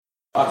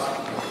Awesome.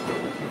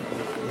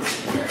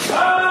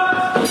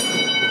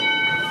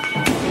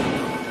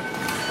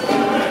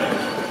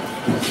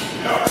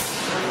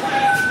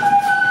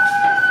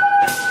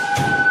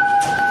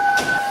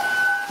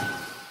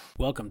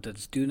 Welcome to the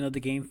Student of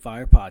the Game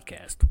Fire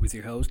podcast with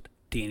your host,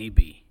 Danny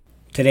B.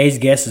 Today's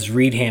guest is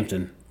Reed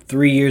Hampton,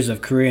 3 years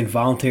of career and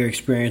volunteer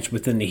experience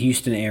within the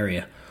Houston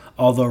area.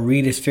 Although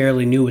Reed is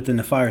fairly new within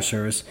the fire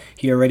service,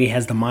 he already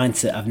has the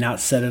mindset of not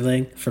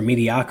settling for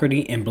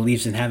mediocrity and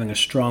believes in having a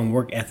strong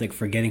work ethic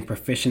for getting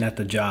proficient at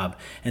the job,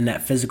 and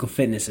that physical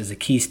fitness is a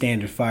key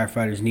standard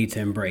firefighters need to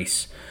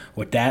embrace.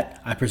 With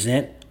that, I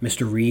present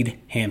Mr. Reed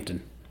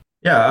Hampton.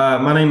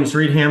 My name is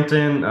Reed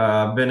Hampton.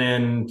 I've been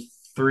in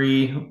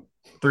three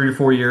to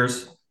 4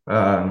 years.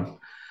 I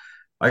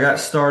got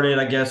started,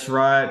 I guess,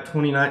 right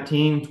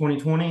 2019,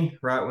 2020,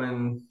 right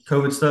when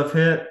COVID stuff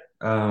hit.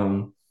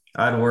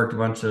 I'd worked a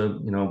bunch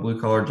of,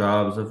 blue collar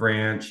jobs of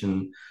ranch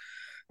and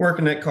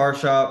working at car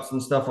shops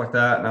and stuff like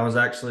that. And I was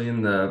actually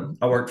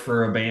I worked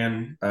for a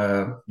band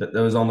that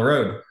was on the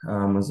road,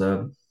 as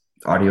a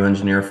audio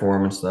engineer for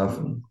them and stuff.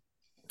 And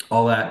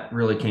all that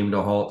really came to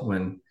a halt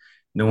when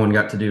no one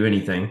got to do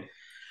anything.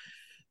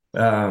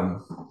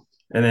 And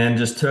then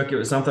it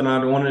was something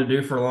I'd wanted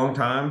to do for a long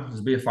time, was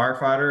be a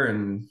firefighter,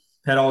 and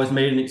had always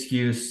made an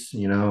excuse,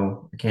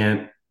 I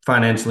can't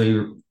financially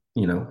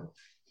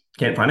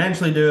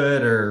do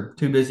it, or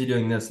too busy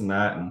doing this and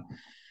that. And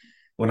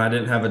when I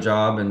didn't have a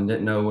job and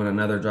didn't know when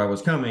another job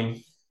was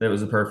coming, that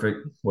was the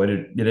perfect way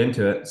to get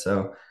into it.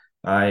 So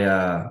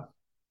I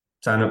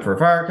signed up for a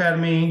fire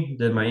academy,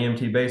 did my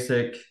EMT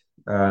basic,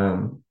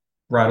 right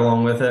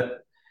along with it.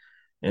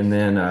 And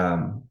then,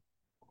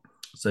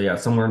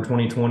 somewhere in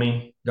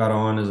 2020, got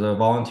on as a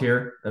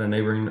volunteer at at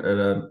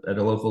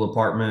a local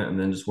department, and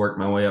then just worked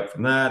my way up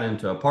from that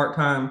into a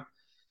part-time,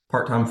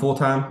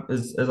 full-time,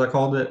 as I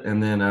called it.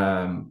 And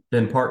then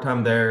been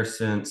part-time there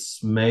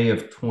since May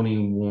of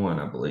 21,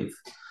 I believe.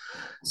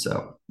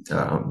 So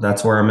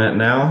that's where I'm at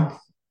now.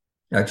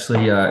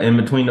 Actually, in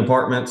between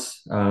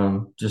departments,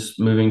 just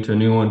moving to a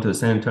new one to the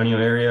San Antonio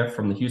area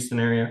from the Houston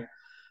area.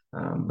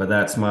 But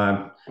that's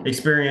my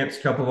experience,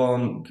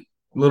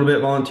 a little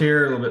bit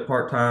volunteer, a little bit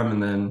part-time,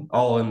 and then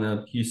all in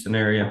the Houston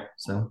area.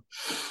 So.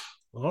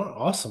 Oh,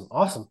 awesome.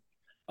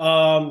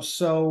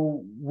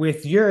 So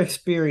with your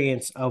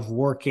experience of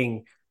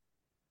working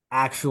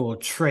actual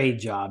trade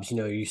jobs,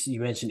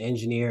 you mentioned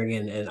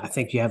engineering and I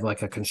think you have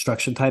like a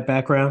construction type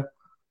background.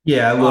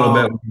 Yeah, a little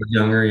bit when I was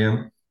younger,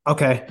 yeah.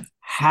 Okay.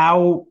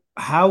 How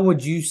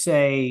would you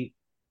say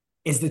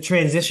is the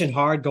transition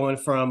hard going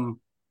from,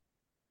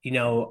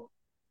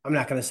 I'm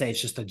not going to say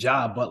it's just a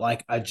job, but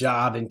like a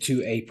job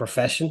into a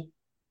profession?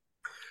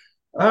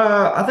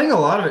 I think a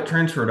lot of it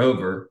transferred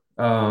over.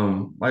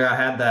 Like I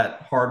had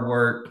that hard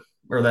work,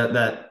 or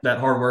that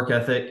hard work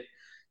ethic,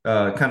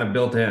 kind of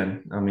built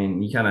in. I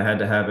mean, you kind of had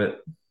to have it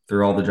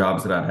through all the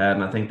jobs that I've had,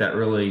 and I think that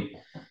really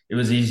it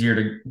was easier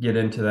to get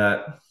into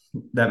that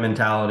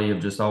mentality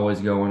of just always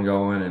going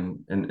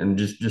and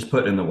just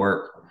putting in the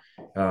work.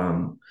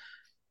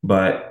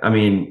 But I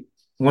mean,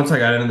 once I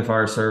got into the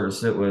fire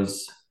service, it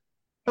was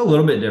a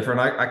little bit different.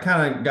 I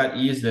kind of got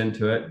eased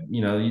into it.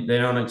 They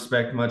don't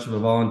expect much of a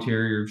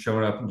volunteer. You're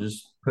showing up and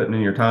just putting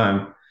in your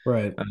time.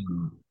 Right.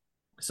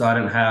 So I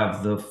didn't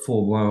have the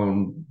full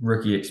blown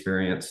rookie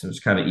experience. It was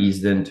kind of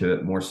eased into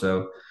it more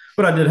so.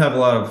 But I did have a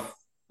lot of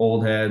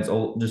old heads,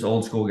 just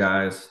old school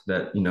guys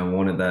that,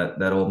 wanted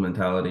that old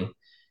mentality.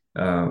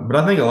 But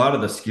I think a lot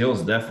of the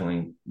skills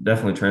definitely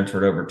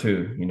transferred over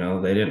too.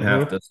 They didn't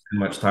have to spend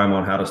much time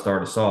on how to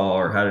start a saw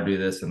or how to do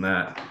this and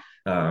that,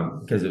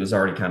 because it was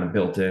already kind of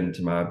built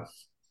into my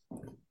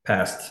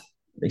past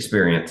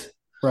experience.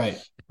 Right.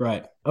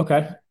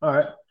 Okay. All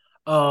right.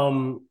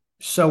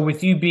 So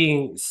with you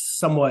being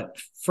somewhat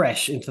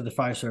fresh into the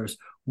fire service,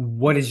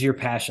 what is your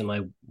passion?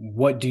 Like,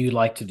 what do you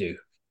like to do?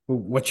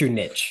 What's your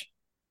niche?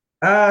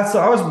 So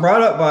I was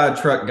brought up by a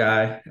truck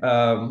guy.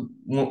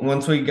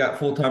 Once we got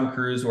full-time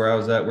crews where I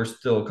was at, we're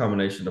still a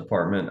combination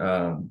department.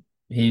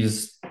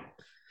 He's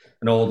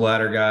an old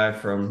ladder guy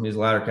he's a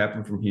ladder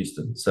captain from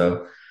Houston.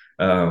 So,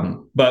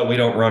 but we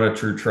don't run a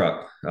true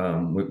truck.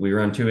 We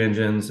run two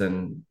engines,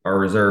 and our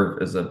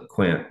reserve is a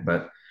Quint.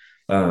 But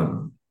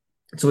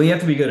so we have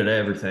to be good at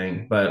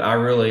everything. But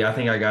I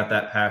think I got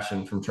that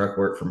passion from truck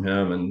work from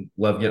him, and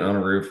love getting on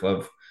a roof,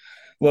 love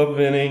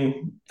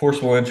venting,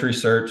 forcible entry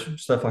search,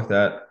 stuff like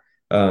that.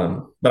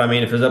 But I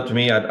mean, if it's up to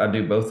me, I'd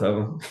do both of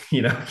them.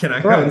 Can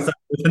I go inside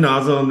with the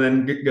nozzle and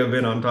then go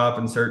vent on top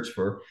and search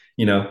for,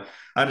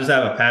 I just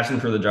have a passion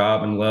for the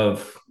job and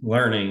love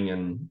learning,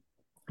 and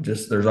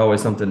just there's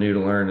always something new to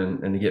learn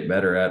and to get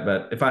better at.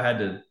 But if I had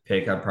to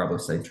pick, I'd probably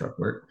say truck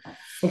work.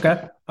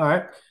 Okay. All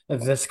right.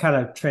 This kind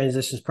of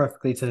transitions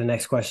perfectly to the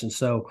next question.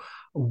 So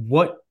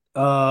what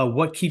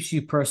keeps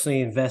you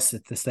personally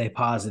invested to stay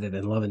positive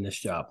and loving this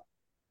job?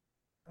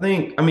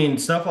 I mean,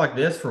 stuff like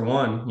this for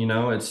one,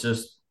 it's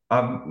just,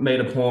 I've made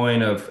a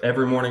point of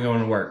every morning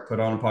going to work, put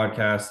on a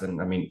podcast.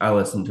 And I mean, I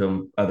listen to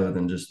them other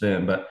than just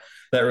them, but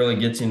that really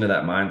gets you into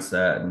that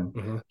mindset. And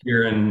Hmm.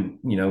 hearing,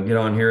 get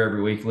on here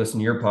every week, listen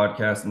to your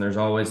podcast, and there's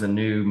always a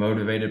new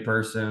motivated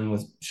person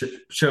with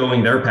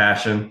showing their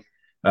passion.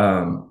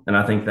 And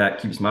I think that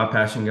keeps my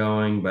passion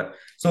going. But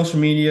social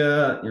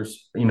media,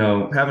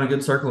 having a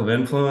good circle of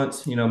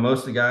influence. Most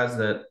of the guys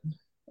that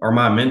are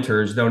my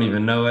mentors don't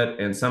even know it,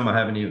 and some I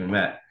haven't even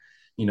met.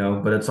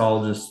 But it's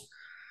all just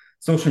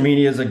social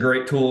media is a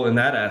great tool in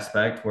that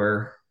aspect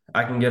where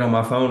I can get on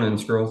my phone and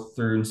scroll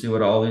through and see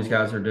what all these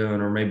guys are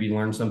doing, or maybe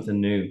learn something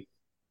new,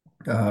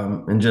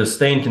 and just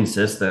staying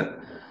consistent.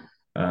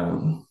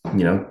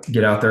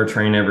 Get out there,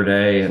 train every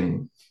day,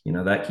 and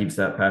that keeps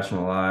that passion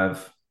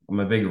alive. I'm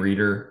a big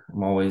reader.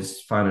 I'm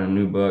always finding a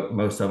new book,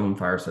 most of them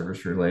fire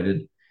service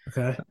related.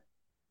 Okay.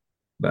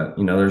 But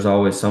there's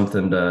always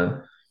something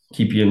to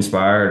keep you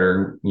inspired,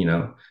 or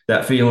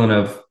that feeling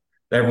of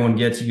everyone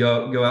gets. You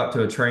go out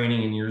to a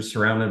training and you're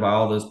surrounded by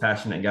all those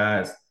passionate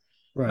guys.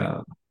 Right.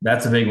 uh,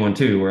 that's a big one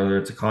too, whether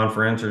it's a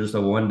conference or just a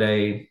one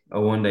day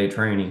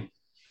training.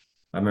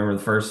 I remember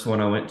the first one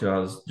I went to, I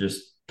was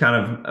just kind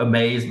of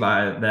amazed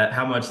by that,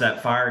 how much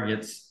that fire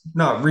gets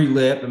not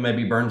relit but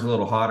maybe burns a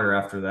little hotter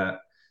after that,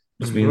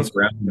 just being Hmm.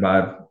 surrounded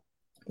by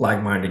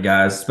like-minded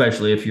guys,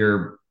 especially if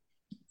you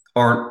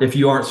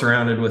aren't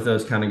surrounded with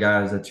those kind of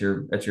guys at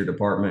your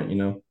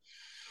department.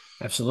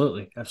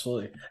 Absolutely.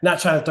 Absolutely. Not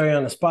trying to throw you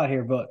on the spot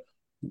here, but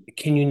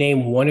can you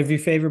name one of your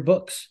favorite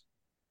books?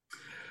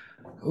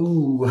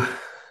 Ooh,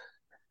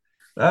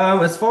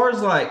 as far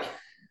as like,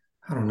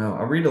 I don't know,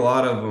 I read a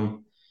lot of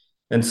them,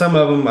 and some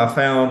of them I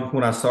found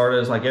when I started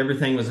is like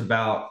everything was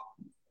about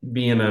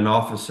being an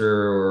officer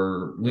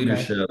or Okay.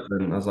 leadership,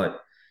 and I was like,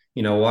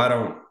 why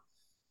don't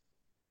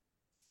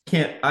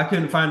can't I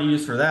couldn't find a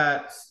use for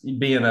that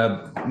being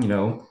a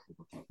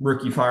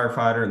rookie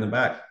firefighter in the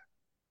back.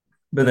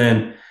 But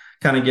then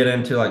kind of get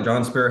into like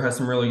John Spear has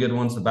some really good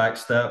ones. The Back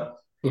Step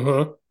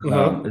Hmm.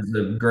 Hmm. is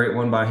a great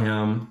one by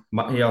him.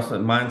 He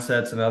also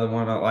Mindset's another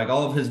one. Like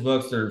all of his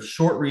books, they're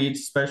short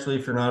reads, especially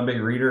if you're not a big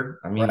reader.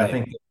 I mean, I Right.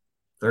 think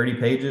 30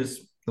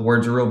 pages. The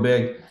words are real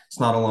big. It's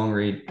not a long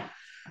read.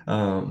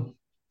 Um,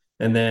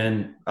 and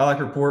then I like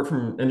Report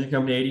from Engine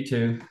Company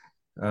 82.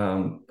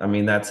 I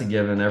mean, that's a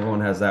given.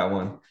 Everyone has that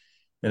one.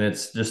 And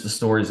it's just the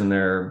stories in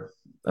there are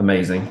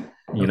amazing.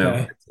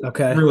 Okay. It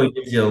Okay. really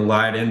gives you a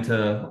light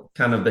into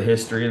kind of the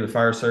history of the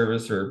fire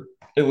service, or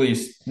at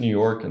least New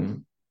York,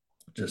 and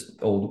just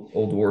old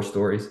war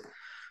stories.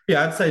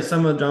 Yeah, I'd say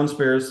some of John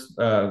Spears,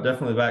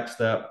 definitely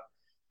Backstep,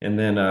 and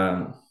then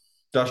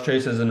Josh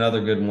Chase is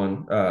another good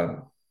one. I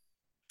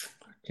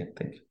can't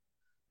think.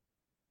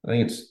 I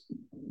think it's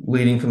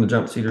leading from the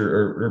jump seat,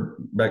 or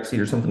back seat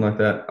or something like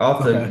that. I'll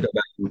have to Okay. go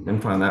back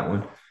and find that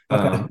one.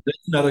 Okay.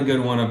 It's another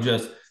good one of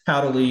just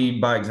how to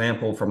lead by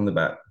example from the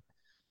back.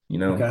 You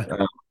know, Okay.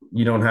 um,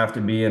 you don't have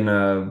to be in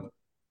a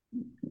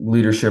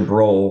leadership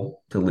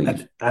role to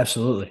lead.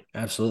 Absolutely.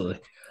 Absolutely.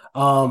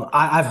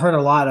 I've heard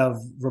a lot of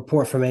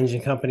Report from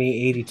Engine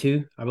Company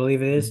 82, I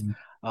believe it is. Mhm.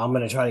 I'm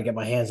going to try to get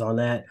my hands on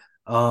that.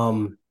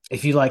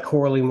 If you like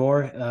Corley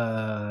Moore,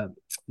 the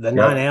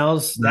Nine Yep.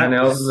 L's, Nine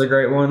L's is a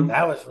great one.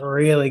 that was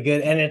really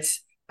good. And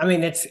I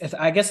mean, it's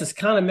I guess it's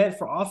kind of meant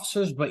for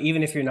officers, but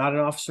even if you're not an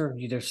officer,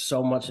 there's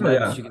so much Oh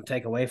nuggets yeah. you can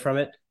take away from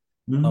it.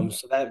 Mhm.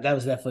 So that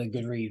was definitely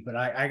a good read. But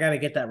I got to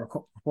get that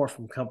report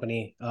from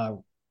company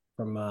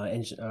from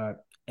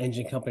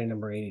engine company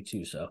number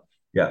 82. So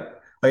Yeah.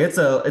 Like it's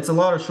a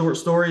lot of short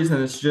stories,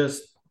 and it's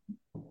just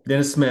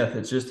Dennis Smith.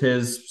 It's just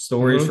his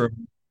stories hmm.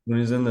 from when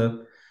he's in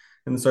the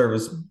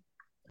service.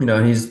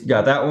 And he's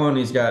got that one.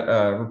 He's got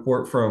a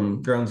report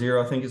from Ground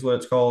Zero, I think is what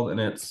it's called, and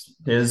it's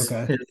his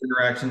Okay. his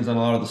interactions on a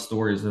lot of the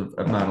stories of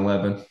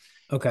 9/11.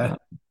 Okay. Like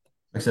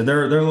I said,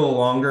 they're a little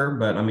longer,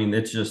 but I mean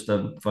it's just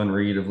a fun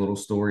read of little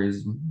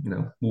stories,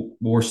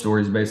 war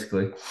stories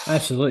basically.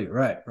 Absolutely.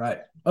 Right. Right.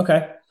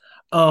 Okay.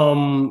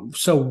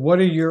 So what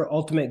are your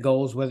ultimate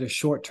goals, whether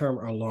short term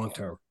or long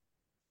term?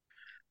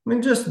 I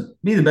mean, just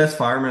be the best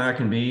fireman I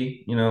can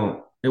be.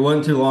 It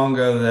wasn't too long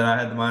ago that I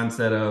had the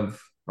mindset of,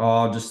 oh,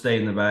 I'll just stay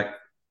in the back.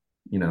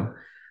 You know,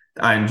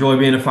 I enjoy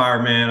being a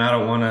fireman. I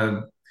don't want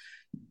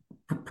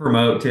to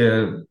promote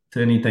to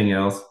anything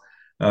else.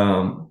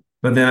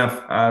 But then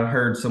I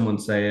heard someone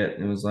say it,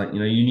 and it was like, you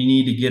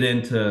need to get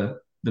into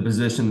the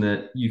position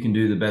that you can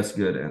do the best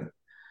good in,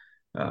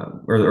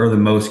 or the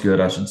most good,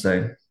 I should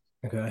say.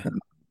 Okay.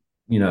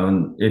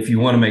 And if you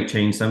want to make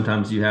change,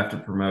 sometimes you have to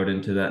promote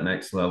into that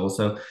next level.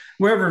 So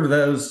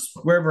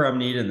wherever I'm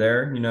needed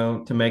there,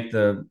 to make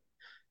the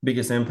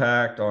biggest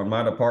impact on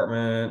my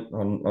department,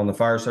 on the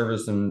fire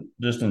service, and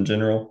just in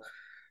general.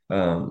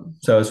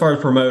 So as far as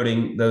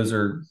promoting, those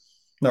are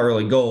not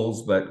really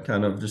goals, but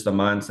kind of just a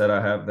mindset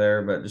I have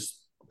there. But just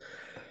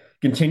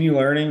continue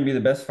learning, be the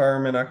best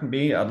fireman I can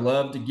be. I'd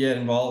love to get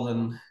involved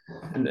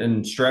in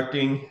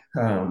instructing,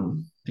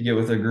 to get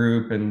with a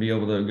group and be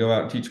able to go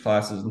out and teach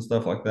classes and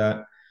stuff like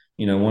that.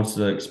 Once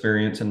the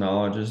experience and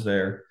knowledge is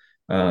there.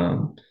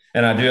 And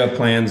I do have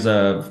plans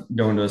of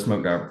going to a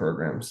smoke diver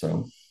program.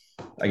 So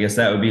I guess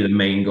that would be the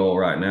main goal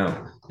right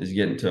now, is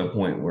getting to a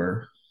point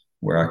where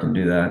I can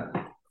do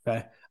that.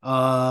 Okay.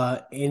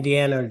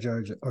 Indiana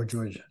or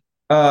Georgia.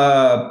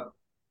 Uh,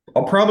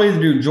 I'll probably either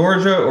do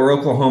Georgia or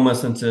Oklahoma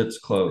since it's That's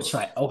close.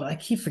 right. Oh, I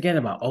keep forgetting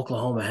about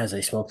Oklahoma has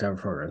a smoke diver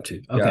program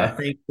too. Yeah, Okay. I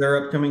think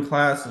their upcoming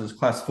class is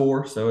class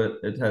 4, so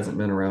it hasn't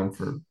been around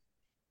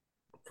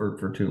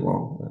for too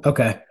long.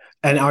 Okay.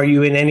 And are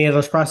you in any of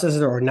those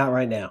processes or not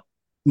right now?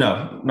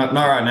 No, not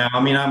right now.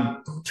 I mean,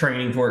 I'm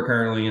training for it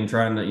currently and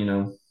trying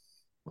to,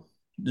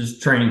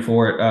 just training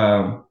for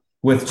it.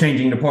 With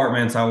changing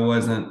departments, I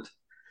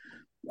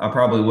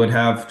probably would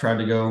have tried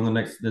to go on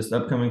this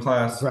upcoming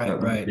class, Right,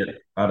 but right.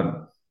 I'd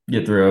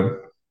get through a Yeah.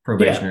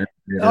 probationary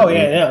Oh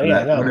period, yeah, no,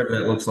 yeah, no. whatever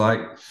that looks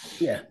like.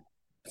 Yeah.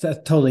 So,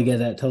 totally get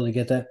that. Totally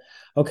get that.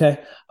 Okay.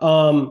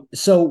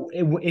 So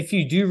if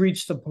you do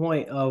reach the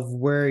point of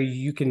where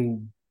you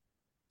can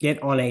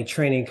get on a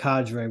training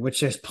cadre, which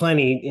there's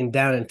plenty in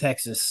down in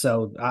Texas,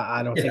 so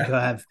I don't think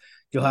Yeah.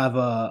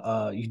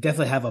 you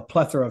definitely have a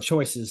plethora of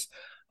choices.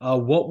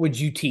 What would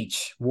you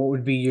teach? What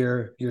would be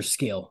your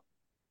skill?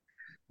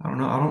 I don't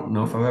know. I don't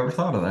know if I've ever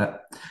thought of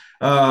that.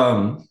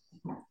 Um,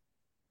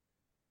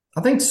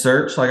 I think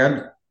search,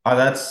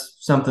 that's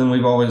something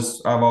I've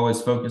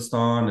always focused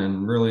on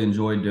and really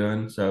enjoyed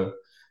doing. So,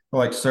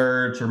 like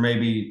search, or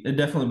maybe it'd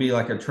definitely be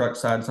like a truck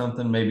side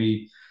something,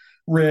 maybe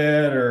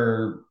red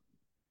or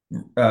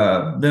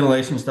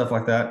ventilation stuff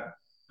like that.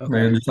 Okay.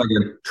 Maybe just like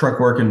a truck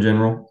work in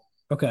general.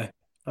 Okay.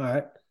 All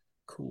right.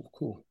 Cool.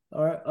 Cool.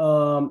 All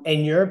right.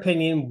 In your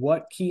opinion,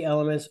 what key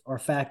elements or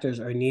factors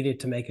are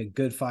needed to make a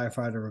good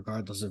firefighter,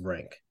 regardless of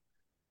rank?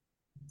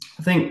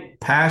 I think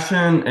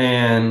passion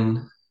and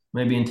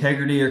maybe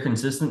integrity or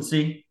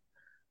consistency.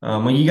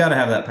 Well, you got to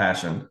have that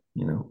passion,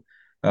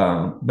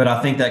 but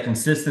I think that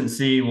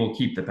consistency will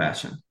keep the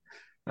passion.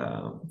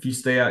 If you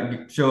stay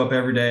out, show up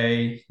every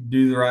day,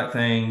 do the right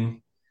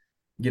thing,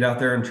 get out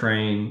there and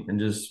train, and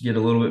just get a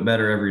little bit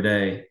better every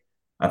day,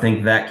 I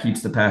think that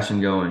keeps the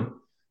passion going.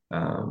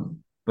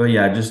 But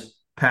yeah, just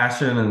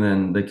passion and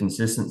then the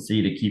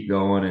consistency to keep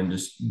going and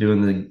just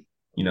doing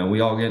we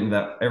all get into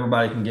that,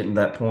 everybody can get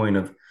into that point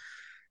of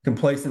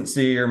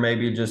complacency or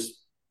maybe just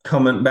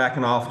coming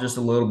backing off just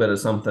a little bit of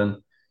something.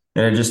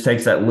 And it just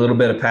takes that little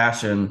bit of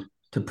passion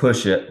to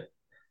push it.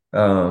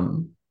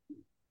 Um,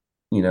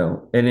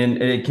 and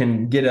then it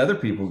can get other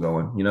people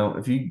going.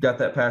 If you got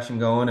that passion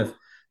going, if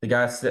the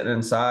guy's sitting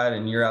inside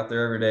and you're out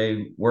there every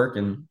day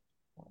working,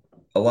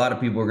 a lot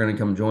of people are going to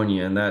come join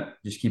you, and that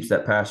just keeps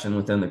that passion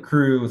within the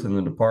crew, within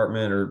the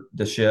department or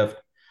the shift.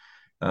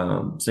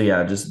 So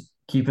yeah, just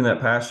keeping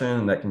that passion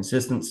and that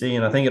consistency,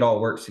 and I think it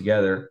all works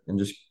together and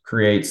just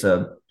creates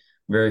a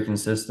very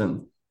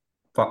consistent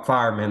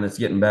fireman that's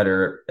getting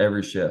better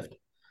every shift.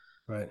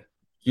 Right.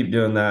 Keep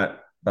doing that.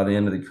 By the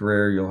end of the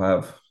career, you'll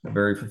have a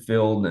very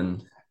fulfilled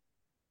and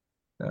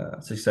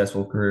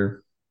successful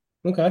career.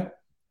 Okay.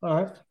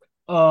 All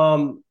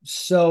right.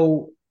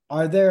 So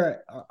are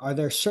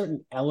there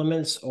certain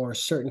elements or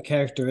certain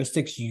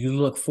characteristics you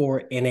look for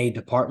in a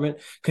department?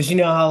 Because you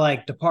know how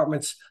like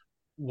departments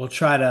will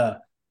try to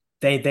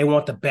they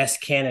want the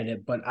best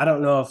candidate, but I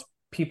don't know if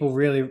people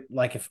really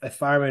like if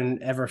firemen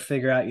ever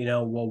figure out,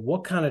 well,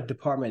 what kind of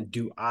department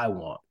do I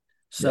want?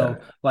 Yeah. So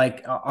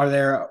like are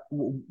there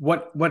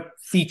what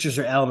features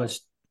or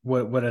elements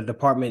would a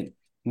department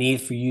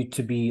need for you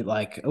to be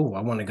like, oh,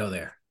 I want to go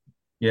there?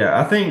 Yeah,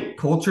 I think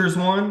culture is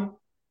one,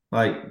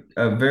 like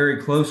a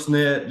very close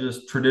knit,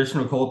 just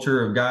traditional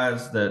culture of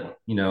guys that,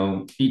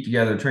 eat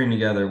together, train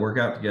together, work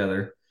out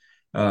together.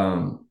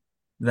 Um,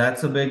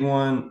 that's a big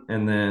one.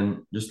 And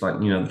then just like,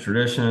 the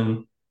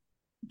tradition,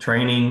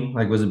 training,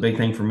 like was a big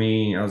thing for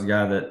me. I was a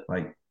guy that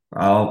like,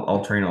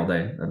 I'll train all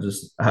day.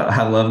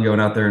 I love going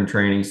out there and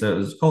training. So it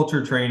was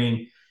culture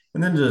training.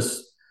 And then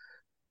just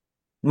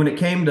when it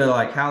came to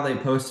like how they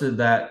posted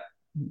that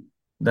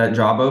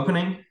job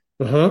opening,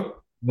 Uh-huh.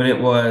 when it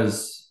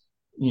was,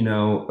 you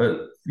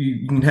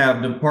can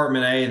have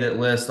Department A that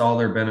lists all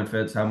their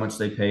benefits, how much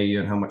they pay you,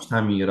 and how much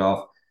time you get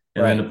off,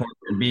 and then Right.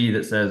 Department B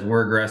that says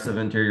we're aggressive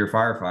interior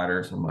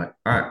firefighters. I'm like,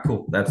 all right,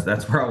 cool.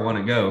 That's where I want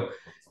to go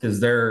because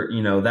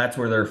that's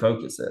where their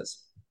focus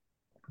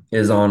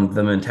is on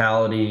the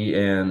mentality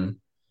and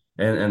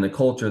the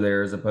culture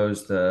there as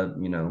opposed to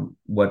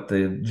what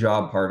the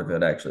job part of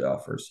it actually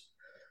offers.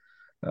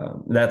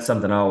 That's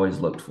something I always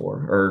looked for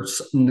or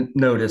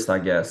noticed, I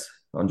guess,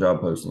 on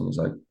job postings.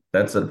 Like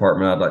that's the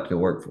department I'd like to go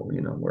work for.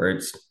 Where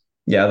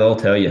yeah, they'll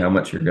tell you how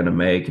much you're going to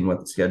make and what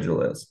the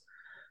schedule is,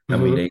 how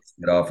many Mm-hmm. days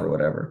you get off or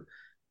whatever.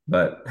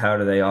 But how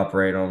do they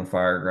operate on the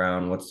fire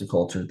ground? What's the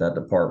culture at that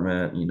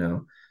department?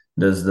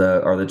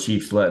 Are the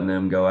chiefs letting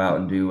them go out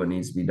and do what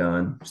needs to be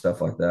done? Stuff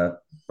like that.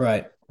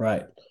 Right,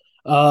 right.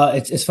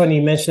 It's funny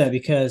you mention that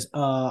because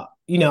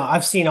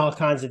I've seen all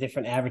kinds of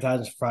different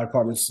advertisements for fire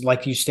departments,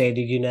 like you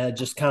stated,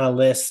 just kind of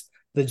list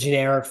the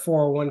generic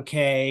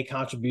 401k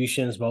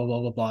contributions, blah blah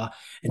blah blah,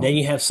 and then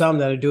you have some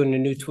that are doing a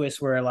new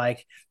twist where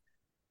like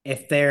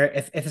if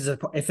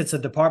it's a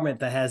department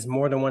that has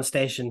more than one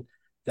station,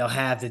 they'll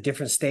have the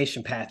different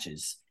station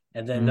patches,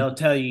 and then they'll Mhm.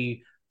 tell you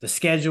the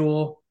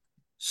schedule,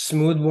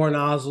 smoothbore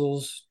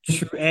nozzles,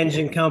 true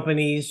engine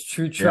companies,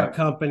 true truck Yeah.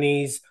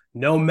 companies,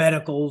 no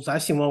medicals.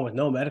 I've seen one with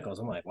no medicals.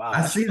 I'm like, wow,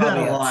 I that should see that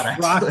a probably lot,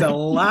 attract a actually.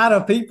 lot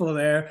of people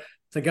there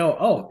to go,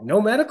 oh, no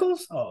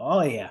medicals?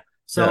 Oh yeah.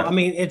 So I Yeah.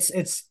 mean,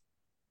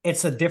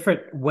 it's a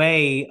different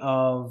way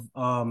of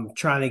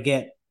trying to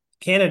get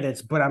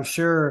candidates, but I'm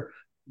sure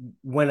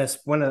when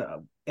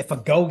if a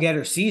go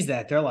getter sees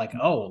that, they're like,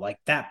 oh, like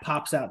that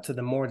pops out to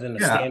them more than the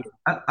Yeah. standard.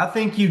 I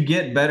think you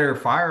get better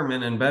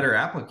firemen and better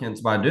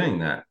applicants by doing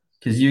that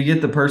because you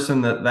get the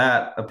person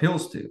that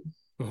appeals to.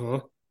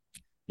 Mhm.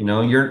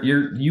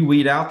 You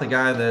weed out the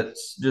guy that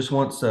just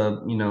wants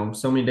so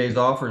many days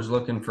off or is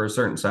looking for a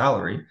certain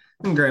salary.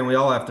 And granted, we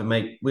all have to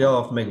make a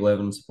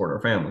living and support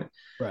our family.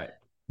 Right.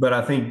 But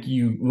I think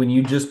when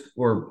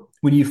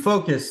you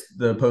focus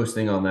the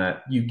posting on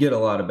that, you get a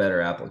lot of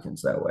better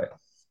applicants that way.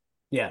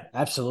 Yeah,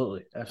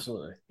 absolutely.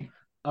 Absolutely.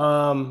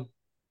 Um,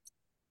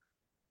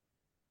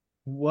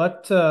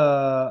 what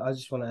I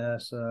just want to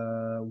ask,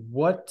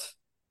 what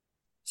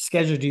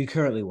schedule do you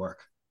currently work?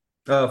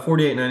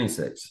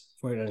 4896.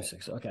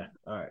 4096. Okay.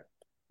 All right.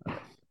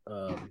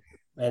 All right.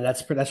 And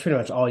that's pretty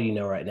much all you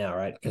know right now,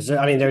 right? Because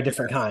I mean, there are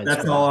different kinds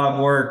That's for all that. I've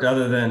worked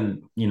other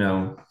than,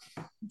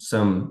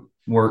 some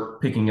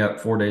work picking up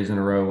 4 days in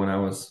a row when I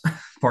was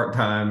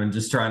part-time and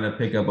just trying to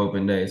pick up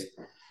open days.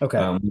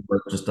 Okay. We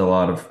worked just a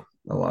lot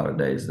of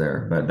days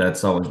there, but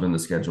that's always been the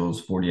schedule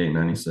is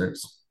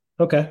 4896.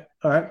 Okay.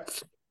 All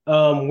right.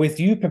 With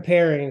you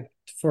preparing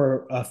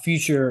for a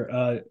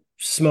future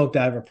smoke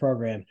diver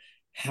program,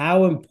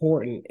 how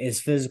important is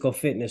physical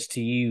fitness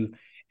to you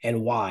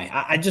and why?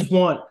 I just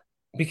want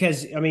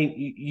because I mean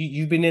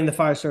you've been in the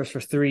fire service for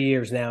 3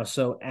 years now,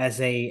 so as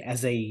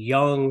a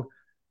young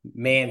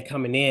man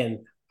coming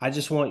in, I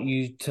just want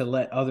you to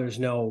let others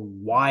know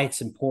why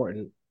it's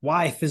important,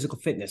 why physical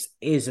fitness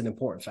is an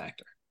important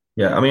factor.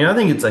 Yeah, I mean, I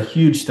think it's a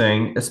huge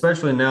thing,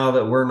 especially now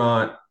that we're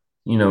not,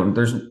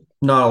 there's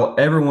not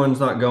everyone's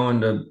not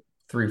going to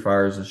 3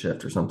 fires a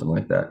shift or something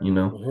like that.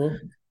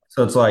 Mm-hmm.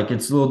 So it's like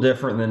it's a little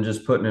different than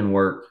just putting in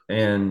work,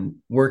 and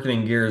working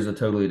in gear is a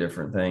totally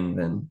different thing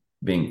than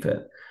being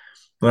fit.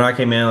 When I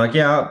came in, like,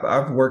 yeah,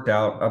 I've worked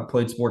out, I've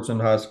played sports in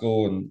high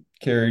school and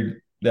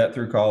carried that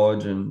through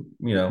college, and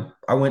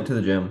I went to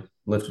the gym,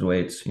 lifted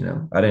weights.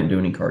 I didn't do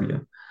any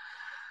cardio.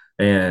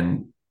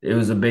 And it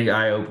was a big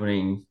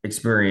eye-opening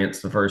experience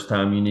the first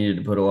time you needed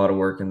to put a lot of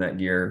work in that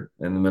gear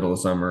in the middle of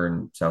summer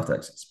in South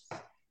Texas.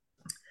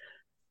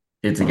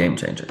 It's a game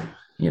changer,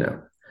 you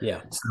know.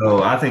 Yeah.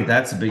 So I think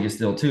that's the biggest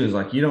deal too, is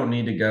like you don't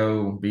need to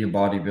go be a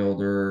bodybuilder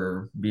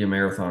or be a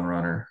marathon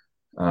runner.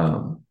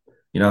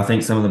 I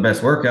think some of the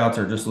best workouts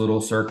are just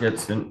little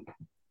circuits and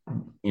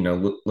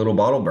little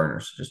bottle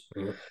burners. Just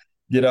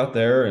get out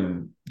there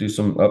and do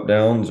some up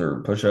downs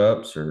or push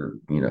ups or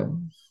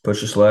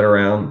push a sled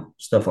around,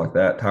 stuff like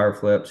that, tire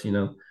flips.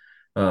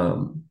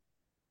 um,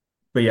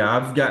 but yeah,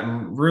 I've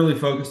gotten really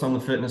focused on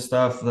the fitness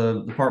stuff.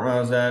 The department I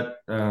was at,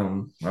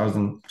 I was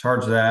in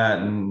charge of that,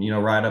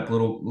 and write up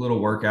little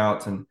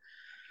workouts. And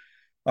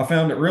I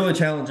found it really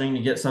challenging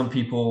to get some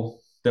people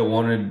that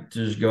wanted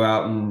to just go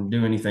out and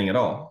do anything at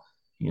all.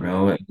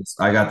 Right.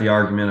 I got the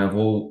argument of,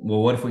 well,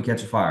 what if we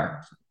catch a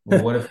fire?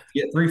 Well, what if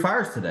we get 3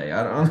 fires today?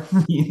 I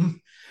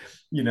don't,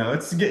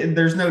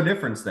 there's no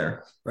difference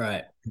there.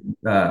 Right.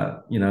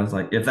 It's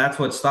like if that's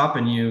what's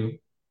stopping you,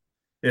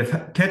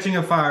 if catching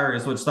a fire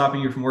is what's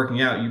stopping you from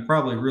working out, you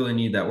probably really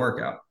need that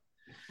workout.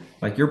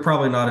 Like you're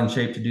probably not in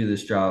shape to do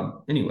this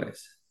job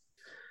anyways.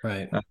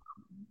 Right. And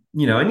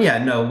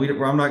yeah, no,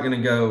 I'm not going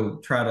to go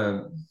try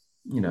to,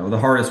 the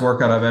hardest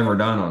workout I've ever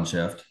done on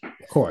shift.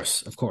 Of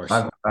course. Of course.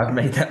 I've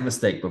made that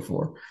mistake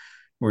before,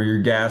 where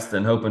you're gassed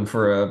and hoping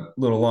for a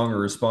little longer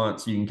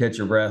response. You can catch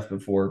your breath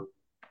before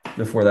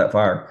that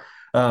fire.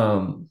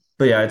 But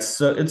yeah, it's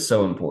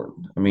so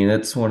important. I mean,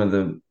 it's one of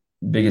the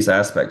biggest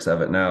aspects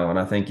of it now, and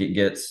I think it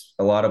gets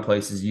a lot of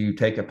places. You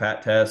take a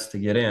PAT test to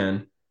get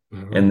in,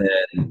 Mm-hmm. and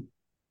then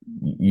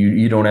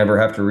you don't ever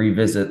have to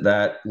revisit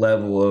that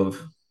level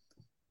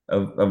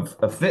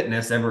of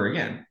fitness ever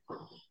again.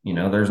 You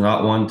don't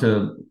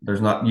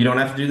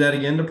have to do that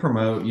again to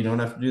promote. You don't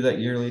have to do that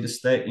yearly to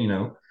stay.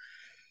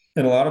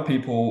 And a lot of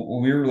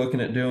people, we were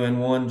looking at doing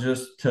one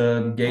just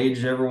to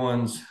gauge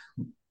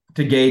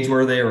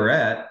where they were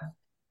at.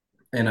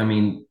 And I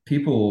mean,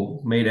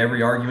 people made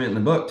every argument in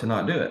the book to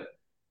not do it.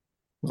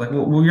 It's like,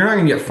 well, you're not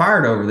going to get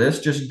fired over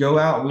this. Just go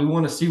out. We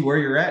want to see where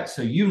you're at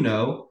so you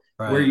know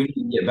where Right. you need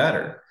to get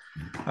better.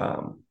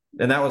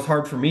 And that was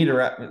hard for me to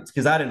wrap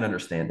because I didn't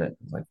understand it.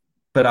 Like,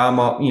 but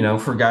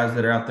for guys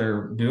that are out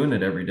there doing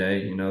it every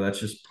day, that's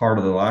just part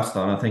of the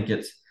lifestyle. And I think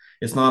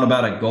it's not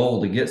about a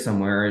goal to get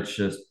somewhere. It's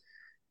just,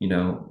 you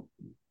know,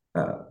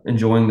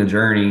 enjoying the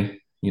journey.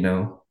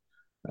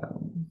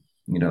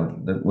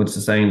 What's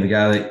the saying? The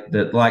guy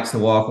that likes to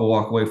walk will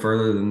walk way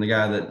further than the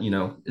guy that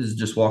is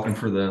just walking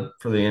for the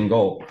end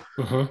goal.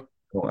 Mm-hmm.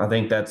 Well, I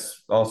think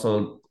that's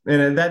also,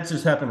 and that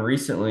just happened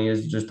recently,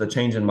 is just a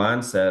change in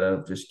mindset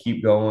of just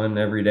keep going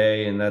every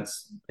day, and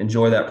that's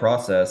enjoy that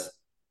process,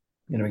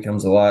 and it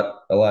becomes a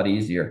lot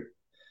easier.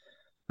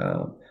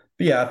 But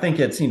yeah, I think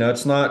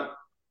it's not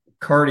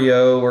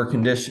cardio or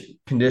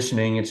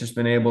conditioning. It's just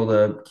been able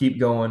to keep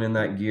going in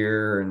that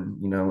gear,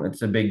 and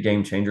it's a big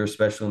game changer,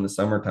 especially in the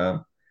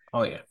summertime.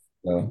 Oh yeah.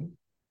 So,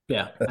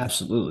 Yeah,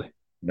 absolutely.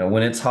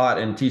 when it's hot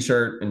in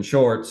t-shirt and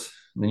shorts,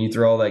 then you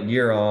throw all that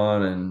gear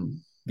on and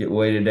get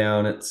weighted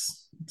down.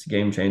 It's a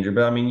game changer.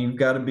 But I mean, you've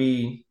got to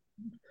be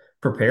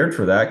prepared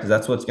for that because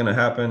that's what's going to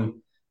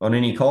happen on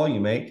any call you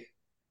make.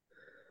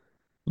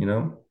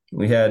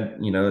 We had,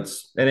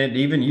 it's and it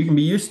even you can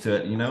be used to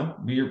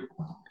it.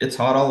 It's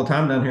hot all the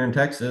time down here in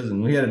Texas,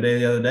 and we had a day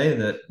the other day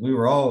that we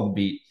were all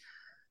beat.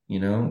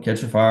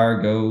 Catch a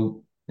fire,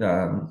 go.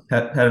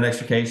 Had an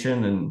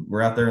extrication, and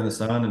we're out there in the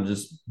sun and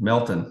just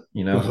melting.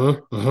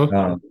 Mm-hmm, mm-hmm.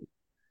 Um,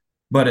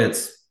 but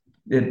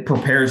it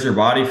prepares your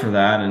body for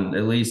that, and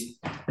at least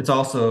it's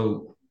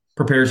also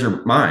prepares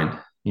your mind.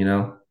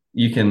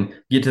 You can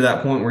get to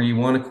that point where you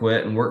want to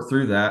quit and work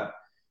through that,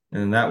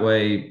 and that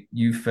way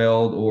you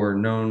failed or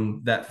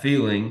known that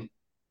feeling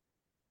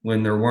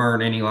when there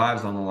weren't any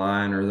lives on the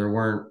line, or there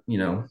weren't,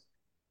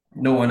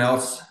 no one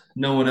else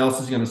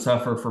is going to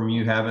suffer from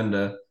you having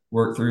to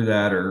work through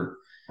that or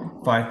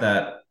fight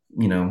that,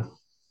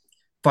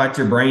 fight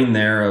your brain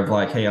there of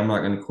like, hey, I'm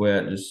not going to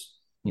quit, just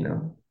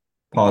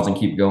pause and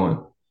keep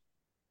going.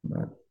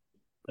 But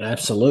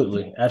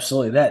Absolutely,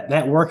 absolutely.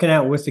 That working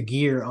out with the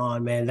gear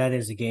on, man, that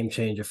is a game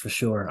changer for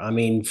sure. I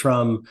mean,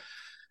 from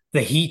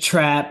the heat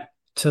trap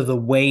to the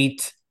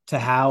weight to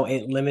how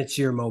it limits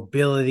your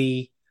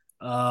mobility.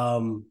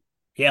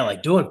 Yeah,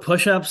 like doing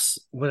push-ups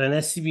with an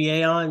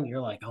SCBA on,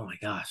 you're like, oh my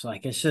gosh,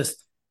 like it's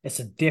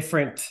a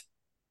different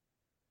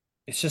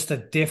it's just a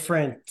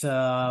different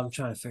I'm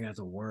trying to figure out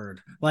the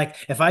word. Like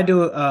if I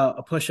do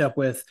a push-up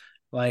with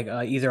like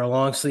either a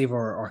long sleeve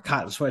or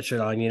cotton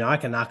sweatshirt on, I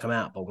can knock them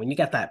out. But when you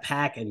got that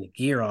pack and the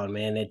gear on,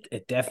 man,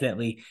 it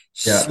definitely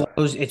yeah,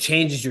 slows, it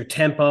changes your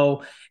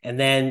tempo. And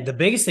then the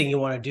biggest thing you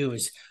want to do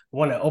is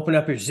want to open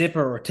up your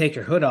zipper or take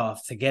your hood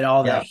off to get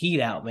all yeah. that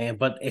heat out, man.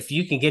 But if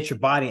you can get your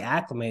body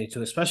acclimated to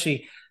it,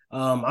 especially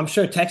I'm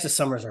sure Texas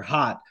summers are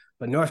hot,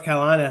 but North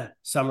Carolina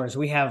summers,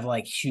 we have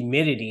like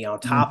humidity on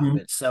top of Hmm.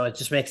 it. So it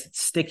just makes it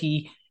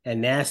sticky and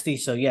nasty.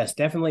 So yes,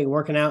 definitely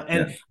working out. Yeah,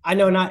 And I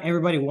know not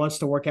everybody wants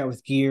to work out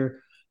with gear.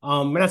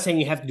 We're not saying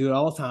you have to do it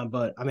all the time,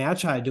 but I mean, I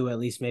try to do it at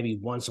least maybe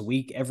once a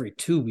week, every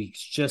 2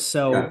 weeks, just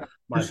so yeah, for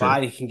my sure.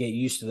 body can get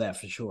used to that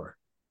for sure.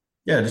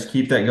 Yeah, just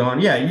keep that going.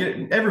 Yeah,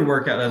 every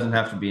workout doesn't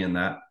have to be in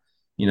that,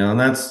 and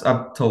that's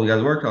I've told the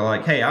guys workout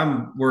like, hey,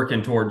 I'm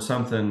working towards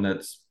something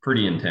that's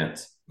pretty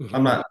intense. I'm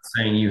Mm-hmm. not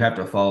saying you have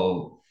to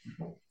follow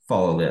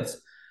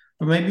this,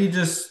 but maybe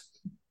just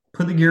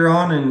put the gear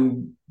on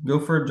and go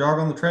for a jog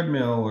on the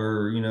treadmill,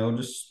 or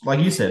just like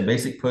you said,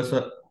 basic push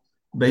ups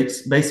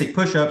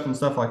and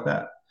stuff like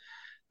that.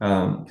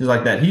 Because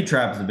like that heat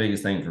trap is the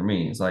biggest thing for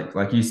me. It's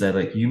like you said,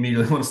 like you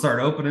immediately want to start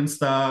opening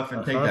stuff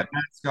and take Uh-huh. that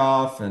mask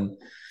off,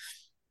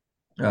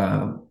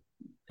 um,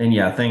 and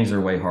yeah, things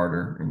are way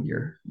harder in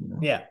gear.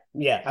 Yeah.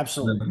 Yeah,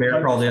 absolutely. The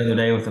bear crawl the 100%. other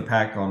day with a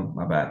pack on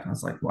my back. I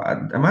was like, "Why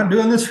am I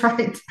doing this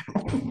right?"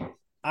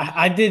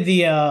 I did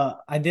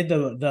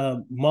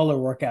the Muller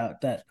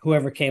workout that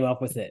whoever came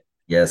up with it.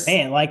 Yes.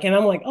 Man, like, and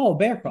I'm like, oh,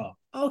 bear crawl.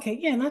 Okay,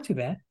 yeah, not too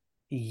bad.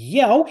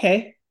 Yeah,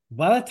 okay.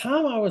 By the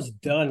time I was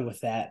done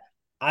with that,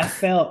 I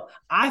felt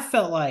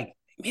like,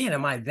 man,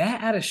 am I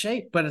that out of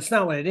shape? But it's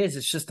not what it is.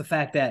 It's just the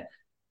fact that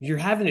you're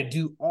having to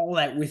do all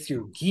that with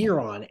your gear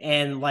on,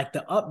 and like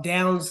the up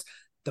downs,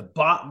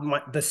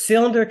 the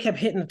cylinder kept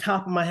hitting the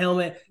top of my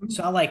helmet.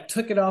 So I like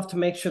took it off to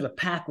make sure the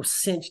pack was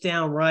cinched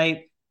down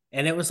right.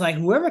 And it was like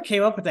whoever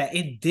came up with that,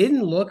 it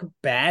didn't look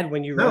bad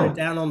when you wrote it No.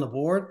 down on the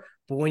board,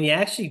 but when you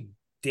actually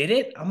did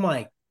it, I'm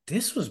like,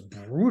 this was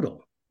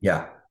brutal.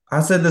 Yeah.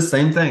 I said the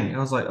same thing. I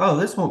was like, "Oh,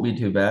 this won't be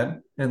too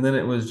bad." And then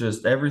it was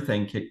just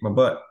everything kicked my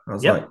butt. I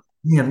was like, Yep.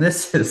 "Man,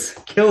 this is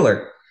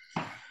killer."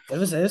 It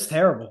was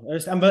terrible.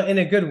 But in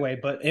a good way,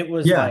 but it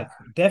was Yeah. like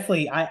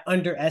definitely I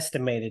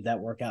underestimated that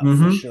workout for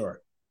Hmm.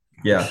 sure.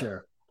 For Yeah.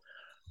 sure.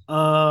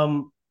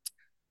 Um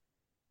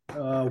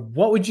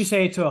what would you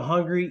say to a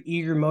hungry,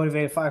 eager,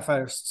 motivated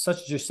firefighter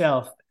such as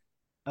yourself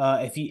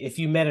if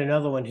you met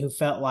another one who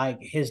felt like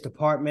his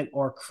department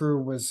or crew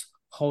was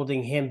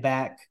holding him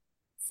back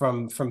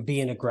from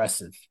being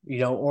aggressive,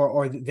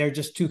 or they're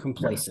just too Yeah.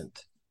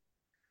 complacent?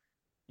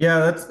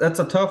 Yeah, that's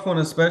a tough one,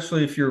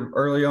 especially if you're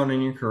early on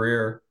in your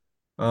career.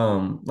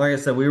 Like I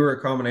said, we were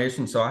a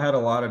combination, so I had a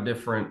lot of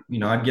different,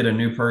 I'd get a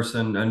new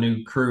person, a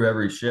new crew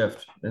every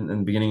shift in the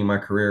beginning of my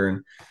career.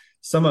 And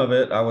some of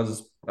it I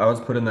was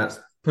put in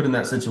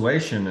that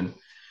situation, and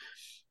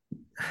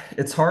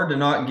it's hard to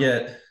not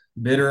get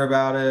bitter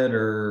about it,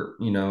 or,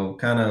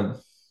 kind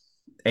of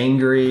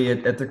angry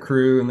at the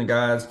crew and the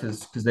guys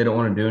because they don't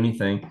want to do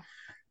anything.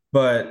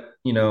 But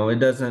it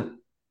doesn't,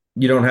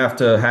 you don't have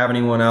to have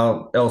anyone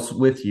else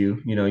with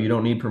you. You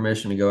don't need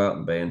permission to go out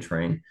and band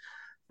train.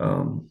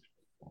 um,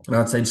 and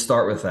I'd say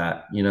start with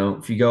that.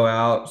 If you go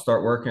out,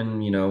 start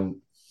working,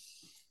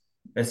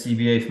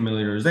 SCBA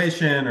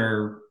familiarization,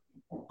 or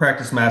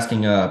practice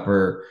masking up,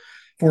 or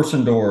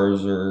forcing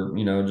doors, or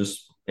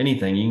just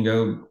anything. You can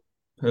go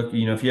hook,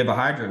 if you have a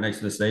hydrant next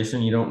to the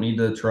station, you don't need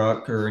the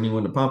truck or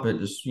anyone to pump it.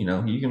 Just, you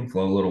can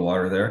flow a little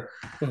water there.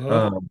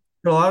 Hmm.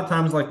 But a lot of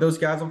times, like those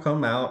guys will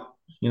come out,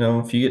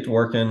 if you get to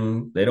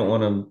working, they don't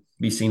want to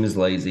be seen as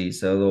lazy.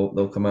 So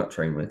they'll come out and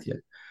train with you.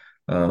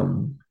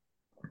 Um,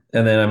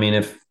 and then, I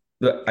mean,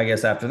 I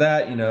guess after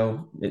that,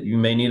 you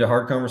may need a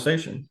hard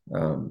conversation.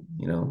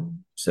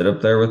 Sit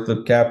up there with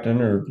the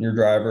captain or your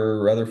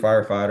driver or other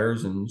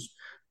firefighters and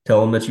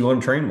tell them that you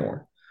want to train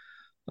more.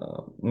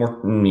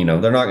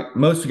 They're not,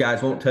 most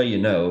guys won't tell you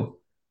no.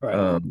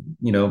 Right.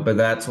 But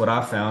that's what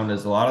I found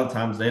is a lot of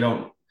times they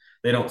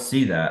don't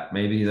see that.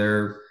 Maybe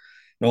they're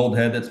an old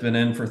head that's been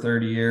in for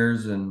 30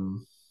 years and,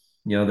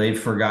 they've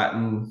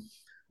forgotten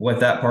what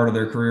that part of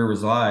their career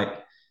was like.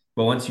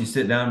 But once you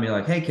sit down and be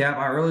like, hey, Cap,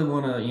 I really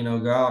want to,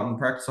 go out and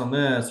practice on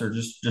this or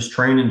just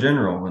train in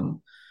general. And,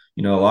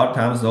 a lot of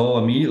times they'll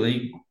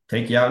immediately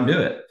take you out and do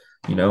it.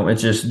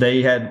 It's just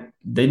they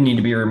need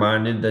to be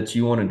reminded that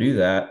you want to do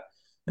that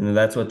and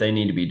that's what they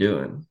need to be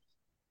doing.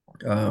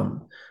 But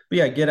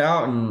yeah, get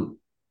out and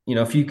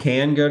if you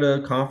can go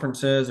to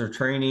conferences or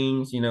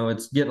trainings,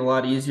 it's getting a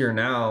lot easier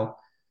now.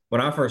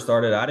 When I first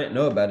started, I didn't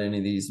know about any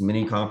of these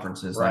mini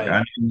conferences. Like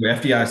Right. I knew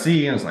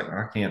FDIC, I was like,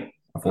 I can't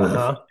afford to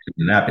fly Uh-huh. to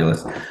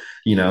Indianapolis,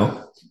 you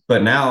know.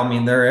 But now, I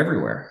mean, they're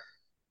everywhere,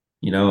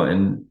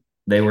 and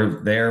they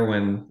were there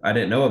when I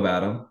didn't know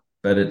about them.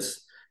 But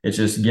it's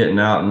just getting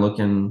out and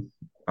looking.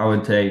 I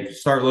would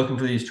start looking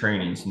for these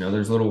trainings.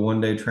 There's little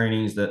 1 day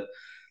trainings that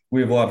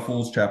we have a lot of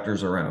fools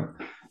chapters around.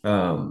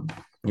 Um,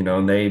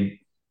 and they've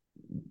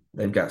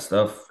got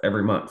stuff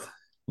every month.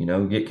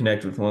 Get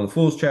connected with one of the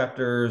fools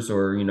chapters,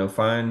 or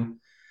find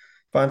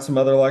some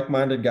other like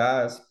minded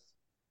guys.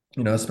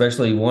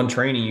 Especially one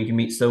training, you can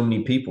meet so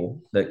many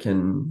people that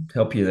can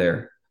help you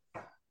there.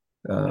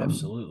 Um,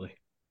 Absolutely.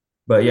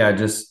 but yeah,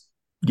 just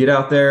get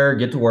out there,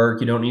 get to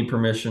work. You don't need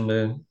permission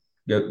to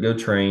go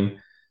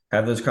train.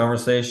 Have those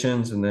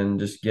conversations, and then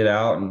just get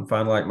out and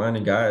find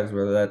like-minded guys.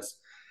 Whether that's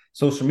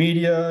social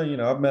media,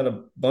 I've met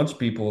a bunch of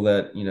people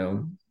that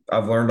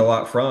I've learned a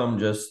lot from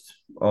just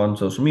on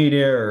social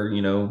media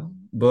or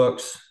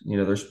books.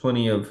 There's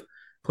plenty of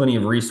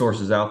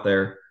resources out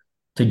there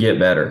to get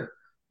better,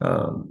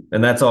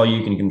 and that's all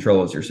you can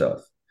control is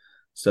yourself.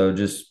 So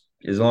just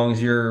as long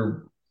as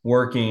you're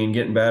working and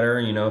getting better,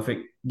 if it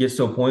gets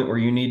to a point where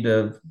you need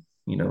to,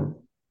 you know,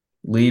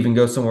 leave and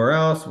go somewhere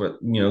else,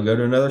 but go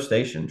to another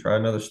station, try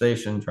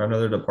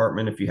another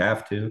department if you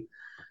have to.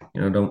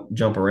 Don't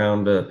jump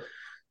around to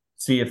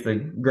see if the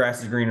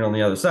grass is greener on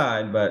the other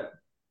side, but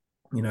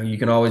you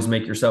can always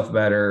make yourself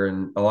better,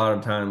 and a lot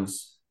of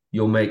times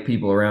you'll make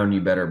people around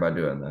you better by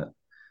doing that.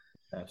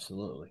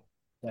 Absolutely.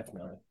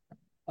 Definitely.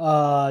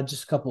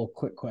 Just a couple of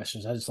quick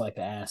questions I just like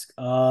to ask.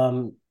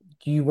 Do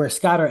you wear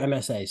Scott or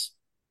MSAs?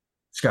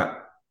 Scott.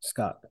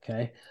 Scott,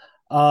 okay.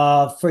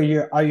 For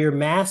your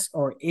mask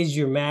or is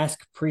your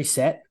mask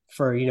preset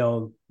for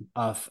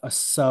a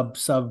sub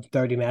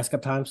 30 mask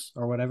up times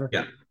or whatever?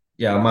 Yeah.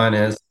 Yeah, Okay. mine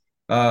is.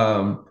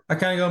 I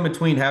kind of go in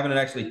between having it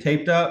actually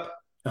taped up,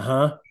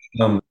 Uh-huh.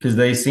 because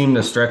they seem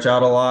to stretch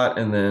out a lot,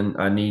 and then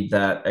I need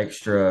that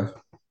extra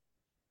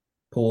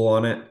pull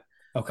on it.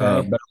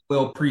 Okay. But I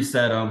will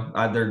preset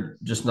them. They're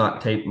just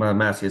not taped. My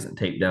mask isn't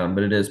taped down,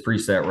 but it is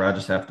preset where I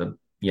just have to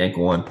yank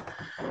one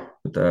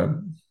with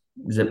a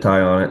zip tie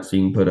on it, so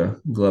you can put a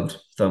gloved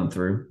thumb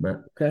through.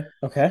 But Okay.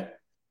 Okay.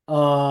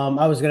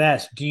 I was gonna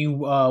ask, do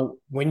you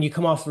when you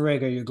come off the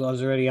rig, are your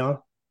gloves already on?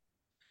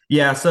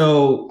 yeah,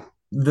 so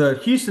the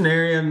Houston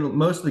area and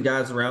most of the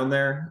guys around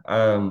there,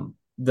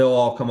 they'll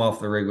all come off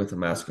the rig with a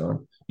mask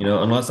on.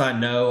 Unless I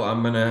know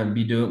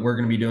we're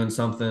gonna be doing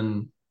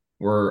something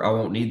where I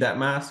won't need that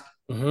mask.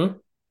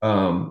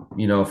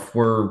 Mm-hmm. If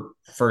we're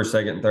first,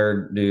 second,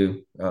 third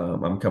due,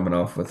 I'm coming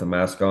off with a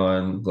mask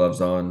on,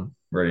 gloves on,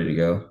 ready to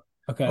go.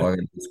 All Okay. I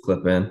can do is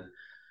clip in.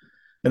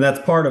 And that's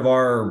part of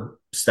our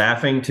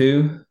staffing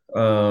too.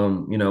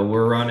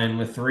 We're running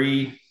with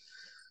three.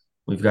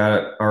 We've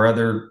got our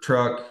other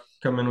truck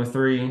coming with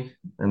three,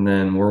 and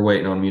then we're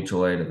waiting on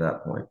mutual aid at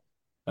that point.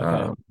 Okay.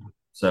 Um,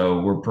 so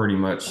we're pretty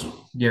much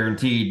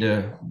guaranteed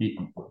to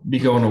be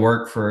going to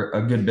work for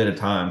a good bit of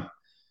time.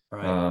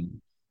 Right.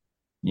 Um,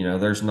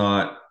 there's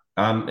not,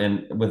 I'm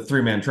and with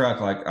 3-man truck,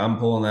 like I'm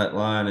pulling that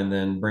line and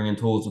then bringing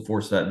tools to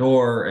force that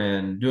door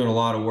and doing a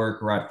lot of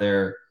work right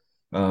there.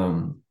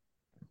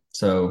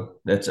 So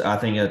I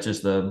think that's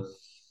just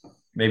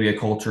maybe a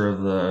culture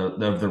of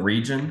the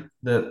region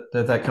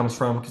that comes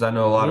from. Cause I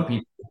know a lot of Mm-hmm.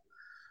 people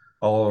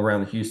all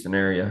around the Houston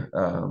area.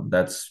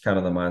 That's kind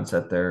of the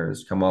mindset there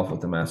is come off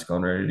with the mask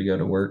on, ready to go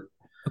to work.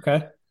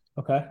 Okay.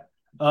 Okay.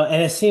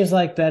 And it seems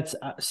like I've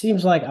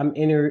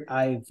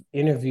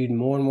interviewed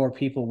more and more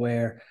people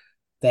where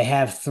they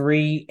have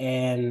three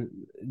and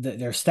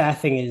their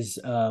staffing is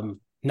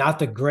not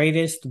the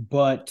greatest,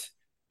 but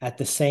at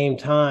the same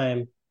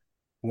time,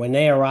 when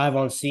they arrive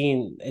on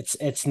scene,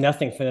 it's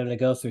nothing for them to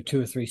go through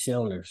two or three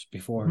cylinders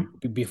before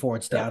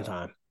it's Yeah.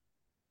 downtime.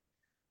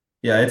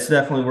 Yeah, it's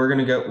definitely we're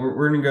gonna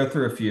go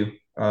through a few,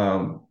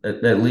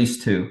 at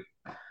least two.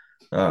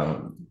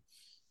 Because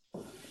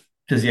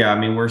Because yeah, I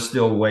mean, we're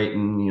still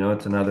waiting.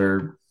 It's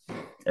another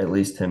at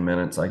least 10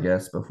 minutes, I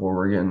guess, before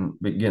we're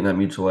getting that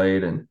mutual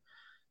aid. And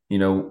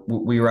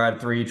we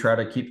ride three, try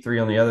to keep three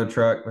on the other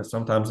truck, but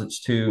sometimes it's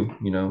two.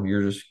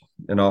 You're just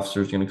an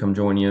officer's going to come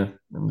join you, and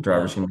the Yeah.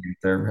 driver's going to be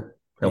there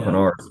helping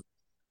Yeah.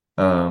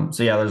 ours.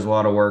 So yeah, there's a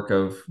lot of work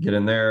of get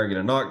in there, get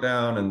a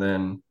knockdown, and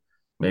then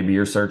maybe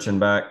you're searching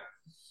back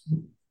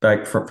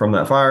from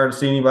that fire to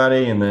see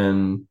anybody, and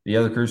then the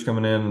other crew's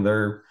coming in, and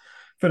they're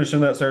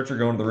finishing that search or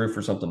going to the roof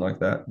or something like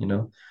that.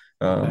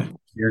 Okay.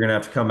 You're gonna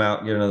have to come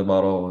out, get another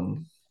bottle,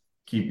 and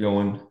keep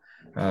going.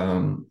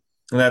 And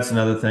that's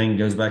another thing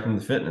goes back into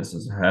fitness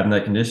is having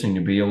that conditioning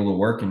to be able to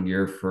work in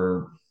gear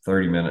for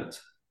 30 minutes.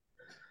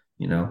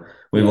 We have a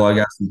Yeah. lot of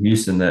guys in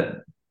Houston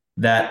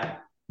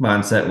that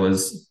mindset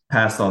was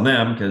passed on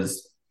them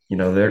because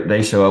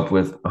they show up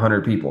with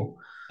 100 people.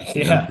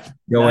 you know Yeah.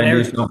 Go Not and do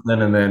every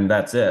something and then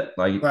that's it.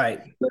 Like, right.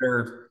 you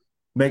better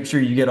make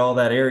sure you get all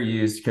that air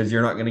used because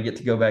you're not going to get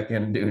to go back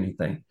in and do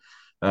anything.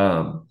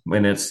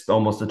 And it's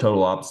almost the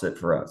total opposite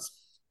for us.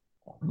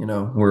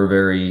 We're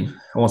very,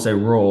 I won't say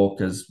rural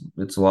because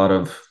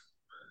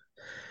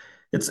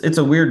it's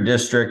a weird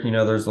district.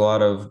 There's a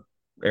lot of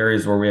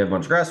areas where we have a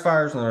bunch of grass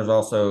fires, and there's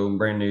also uh,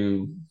 brand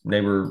new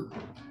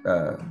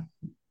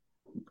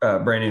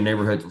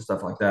neighborhoods and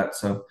stuff like that.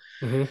 So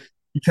Hmm.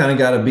 you kind of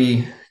got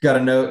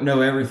to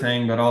know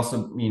everything, but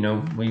also,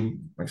 like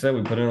I said,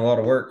 we put in a lot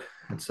of work.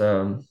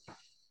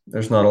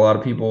 There's not a lot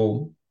of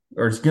people,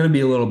 or it's going to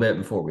be a little bit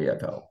before we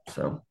have help.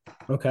 So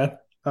Okay.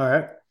 All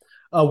right.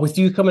 With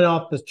you coming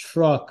off the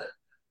truck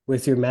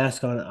with your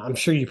mask on, I'm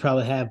sure you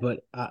probably have, but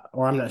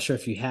or I'm not sure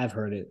if you have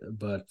heard it,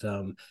 but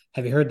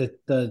have you heard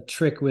the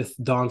trick with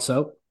Dawn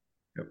soap?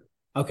 yep.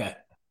 Okay.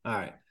 All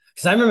right.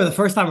 Because I remember the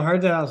first time I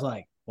heard that, I was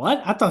like,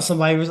 "What?" I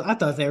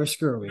thought they were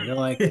screwing me. They're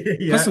like,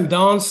 put some Yeah.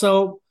 Dawn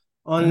soap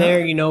on Uh-huh.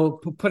 there,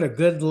 put a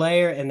good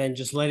layer, and then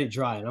just let it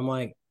dry. And I'm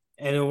like,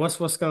 and then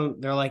what's going?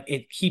 They're like,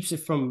 it keeps it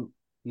from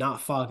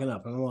not fogging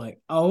up. And I'm like,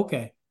 oh,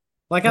 okay.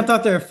 Like I Yep.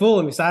 thought they were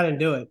fooling me, so I didn't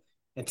do it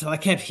until I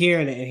kept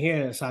hearing it and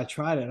hearing it. So I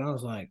tried it, and I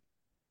was like,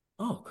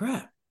 oh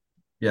crap,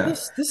 Yeah.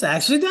 this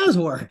actually does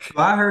work.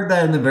 I heard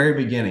that in the very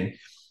beginning.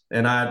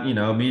 And I,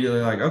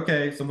 immediately like,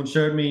 okay, someone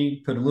showed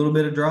me, put a little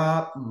bit of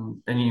drop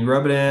and you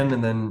rub it in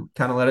and then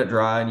kind of let it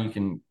dry and you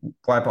can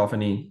wipe off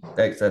any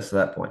excess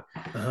at that point.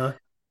 Uh-huh.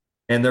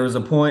 And there was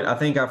a point, I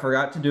think I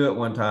forgot to do it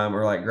one time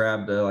or like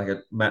grabbed like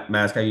a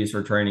mask I used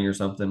for training or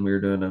something. We were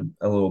doing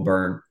a little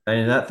burn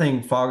and that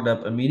thing fogged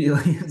up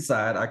immediately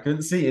inside. I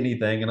couldn't see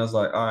anything. And I was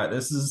like, all right,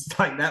 this is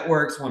like, that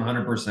works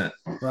 100%.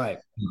 Right.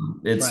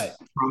 It's Right.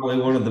 probably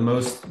one of the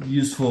most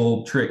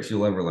useful tricks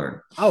you'll ever learn.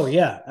 Oh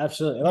yeah,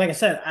 absolutely. Like I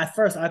said, at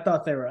first I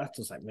thought they were. I was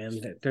just like, man,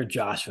 they're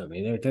joshing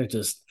me.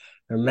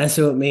 They're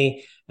messing with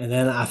me. And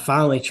then I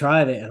finally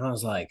tried it, and I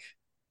was like,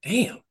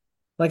 damn,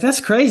 like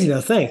that's crazy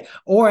to think.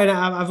 Or and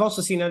I've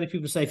also seen other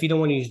people say if you don't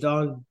want to use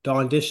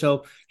Dawn dish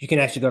soap, you can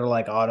actually go to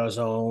like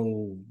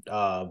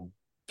AutoZone,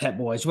 Pet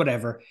Boys,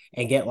 whatever,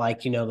 and get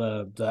like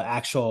the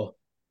actual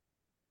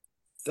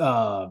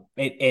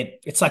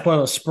it's like one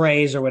of those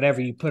sprays or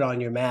whatever you put on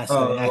your mask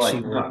that it Oh,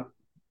 actually like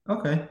will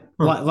okay.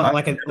 Huh.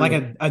 like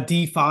a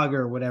defogger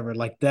or whatever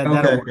like that'll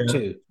Okay, work yeah.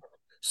 too.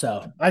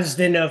 So I just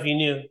didn't know if you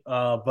knew,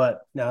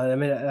 but no, I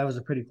mean that was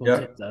a pretty cool tip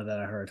Yep. though that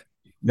I heard.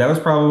 That was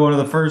probably one of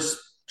the first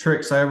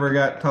tricks I ever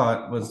got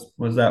taught was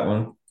that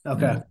one.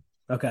 Okay, Yeah.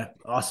 okay,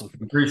 awesome.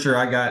 I'm pretty sure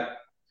I got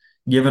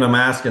given a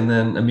mask and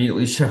then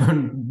immediately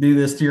shown do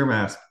this to your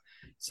mask.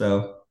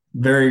 So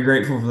very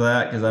grateful for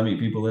that because I meet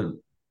people that,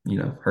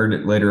 heard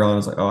it later on.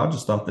 It's like, oh, I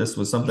just thought this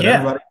was something Yeah,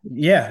 everybody.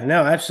 yeah,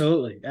 no,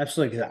 absolutely,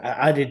 absolutely. 'Cause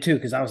I did too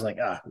because I was like,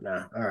 ah,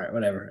 nah, all right,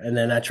 whatever. And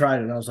then I tried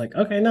it and I was like,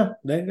 okay, no,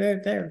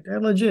 they're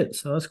legit.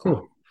 So that's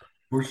cool.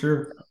 For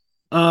sure.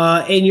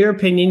 In your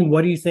opinion,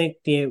 what do you think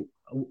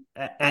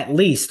at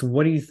least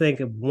what do you think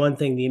of one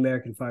thing the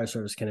American Fire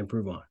Service can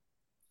improve on?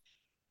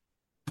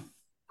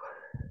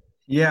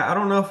 Yeah, I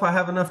don't know if I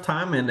have enough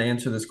time in to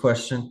answer this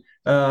question.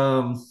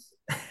 I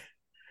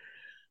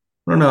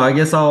don't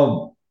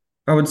know.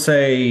 I would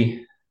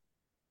say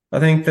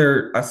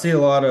I see a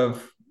lot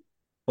of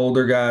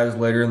older guys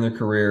later in their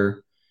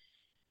career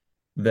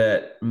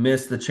that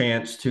miss the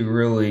chance to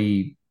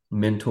really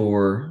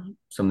mentor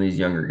some of these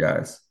younger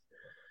guys.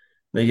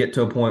 They get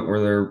to a point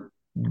where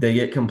they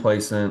get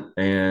complacent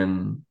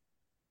and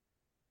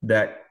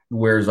that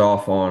wears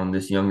off on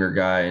this younger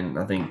guy. And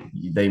I think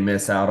they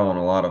miss out on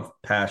a lot of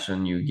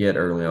passion you get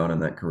early on in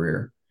that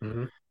career.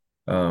 Hmm.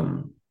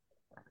 Um,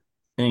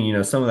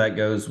 and some of that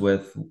goes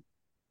with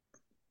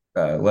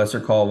lesser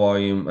call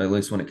volume, at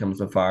least when it comes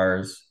to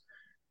fires.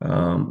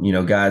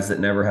 Guys that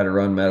never had to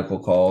run medical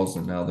calls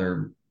and now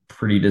they're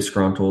pretty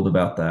disgruntled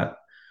about that.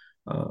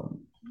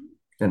 Um,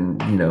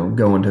 and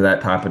go into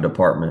that type of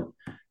department.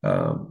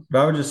 But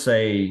I would just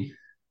say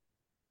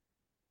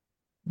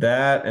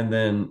that, and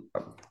then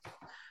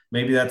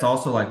maybe that's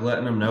also like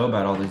letting them know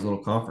about all these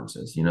little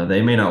conferences.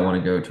 They may not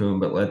want to go to them,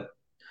 but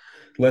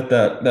let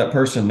that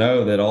person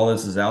know that all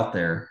this is out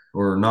there,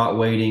 or not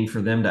waiting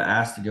for them to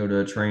ask to go to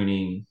a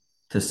training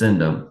to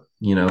send them.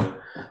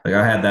 Like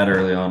I had that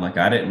early on. Like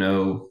I didn't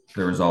know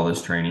there was all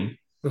this training.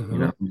 You Hmm.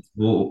 know,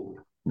 well,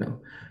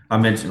 I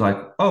mentioned like,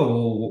 oh,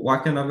 well, why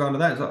couldn't I have gone to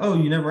that? It's like, oh,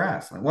 you never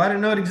asked. Like, well, I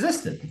didn't know it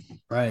existed.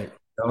 Right.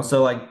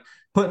 So like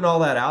putting all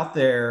that out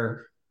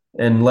there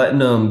and letting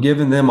them,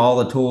 giving them all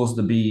the tools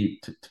to be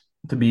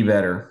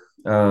better.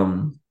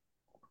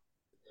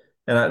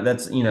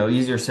 That's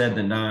easier said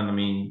than done. I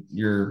mean,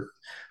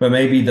 but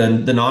maybe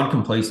the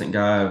non-complacent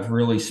guy of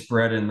really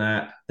spreading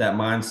that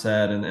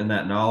mindset and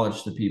that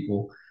knowledge to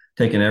people,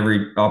 taking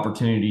every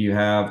opportunity you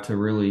have to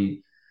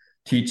really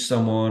teach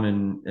someone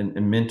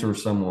and mentor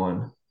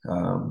someone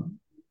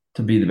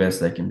to be the best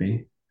they can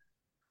be.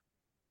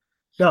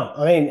 No,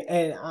 I mean,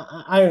 and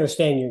I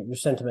understand your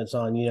sentiments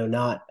on,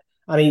 not,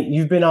 I mean,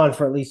 you've been on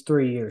for at least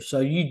 3 years, so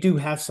you do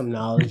have some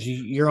knowledge.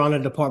 You're on a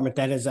department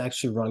that has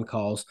actually run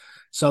calls.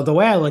 So the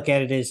way I look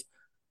at it is,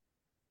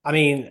 I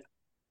mean,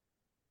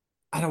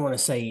 I don't want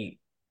to say,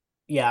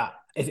 yeah,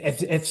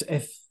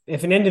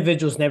 if an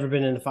individual's never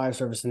been in the fire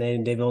service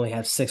and they've only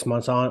had 6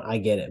 months on, I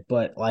get it.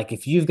 But like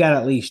if you've got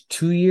at least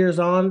 2 years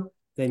on,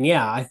 then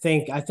yeah, I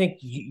think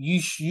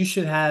you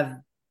should have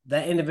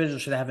that individual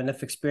should have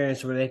enough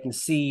experience where they can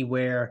see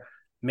where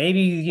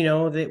maybe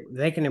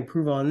they can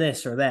improve on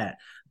this or that.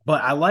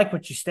 But I like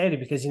what you stated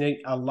because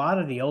a lot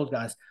of the old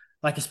guys,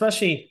 like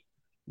especially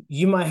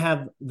you might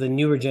have the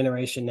newer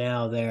generation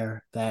now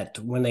there that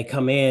when they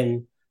come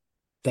in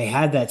they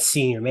had that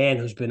senior man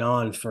who's been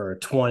on for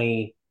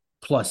 20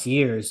 plus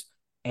years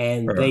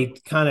and Sure. they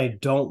kind of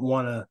don't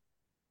want to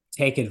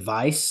take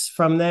advice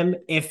from them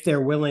if they're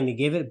willing to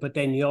give it. But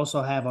then you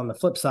also have on the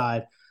flip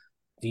side,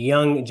 the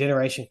young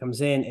generation comes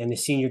in and the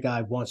senior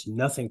guy wants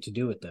nothing to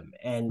do with them.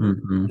 And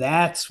Hmm.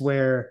 that's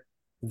where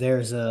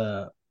there's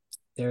a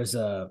there's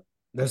a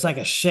there's like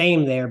a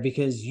shame there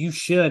because you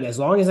should, as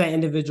long as that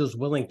individual is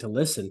willing to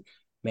listen,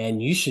 man,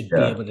 you should be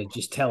Yeah. able to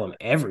just tell them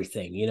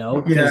everything, Yeah,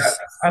 because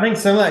I think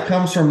some of that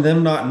comes from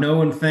them not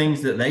knowing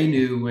things that they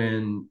knew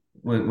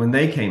when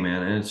they came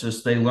in, and it's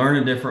just they learn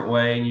a different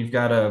way, and you've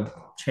got to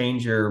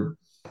change you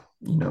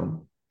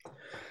know,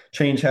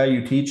 change how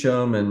you teach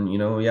them, and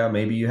yeah,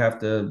 maybe you have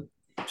to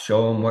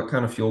show them what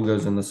kind of fuel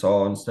goes in the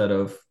saw instead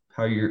of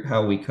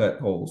how we cut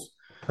holes.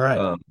 right.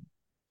 Um,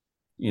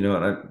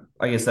 and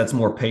I guess that's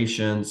more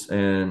patience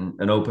and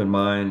an open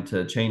mind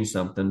to change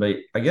something, but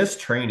I guess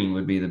training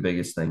would be the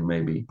biggest thing,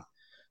 maybe.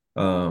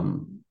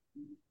 Um,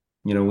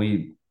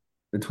 we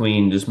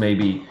between just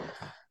maybe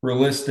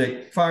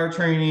realistic fire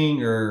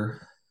training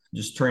or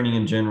just training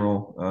in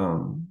general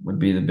would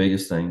be the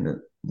biggest thing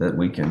that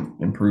we can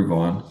improve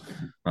on.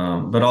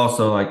 But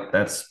also like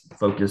that's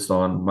focused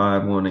on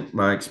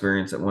my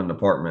experience at one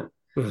department.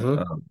 Mm-hmm.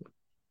 Um,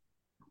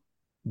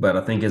 but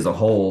I think as a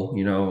whole,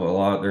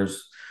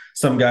 there's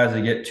some guys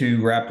that get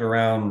too wrapped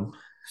around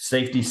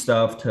safety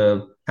stuff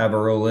to have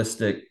a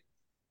realistic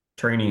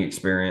training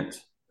experience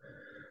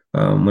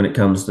when it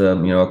comes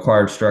to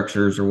acquired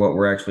structures or what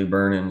we're actually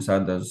burning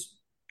inside those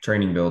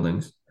training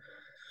buildings.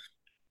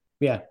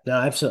 Yeah, no,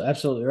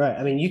 absolutely right.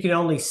 I mean, you can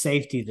only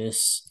safety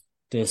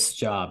this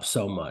job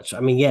so much.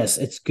 I mean, yes,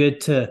 it's good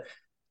to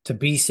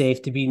be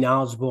safe, to be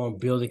knowledgeable in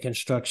building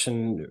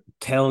construction,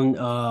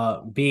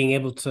 being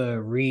able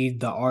to read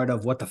the art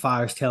of what the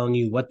fire's telling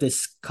you, what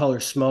this color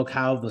smoke,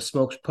 how the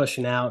smoke's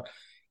pushing out.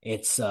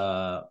 It's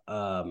I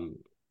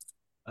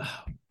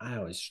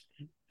always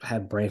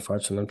have brain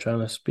farts when I'm trying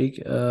to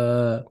speak.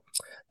 The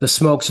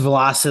smoke's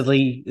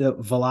velocity,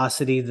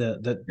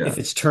 the Yeah. if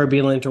it's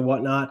turbulent or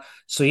whatnot.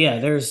 So yeah,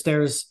 there's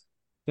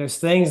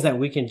things that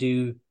we can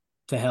do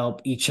to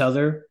help each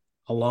other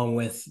along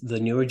with the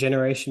newer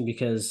generation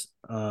because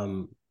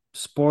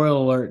spoiler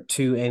alert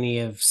to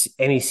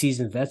any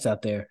seasoned vets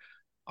out there,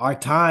 our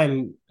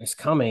time is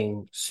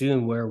coming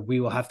soon where we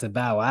will have to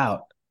bow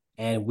out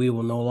and we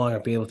will no longer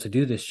be able to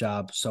do this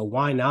job. So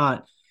why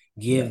not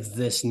Yeah. give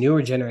this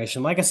newer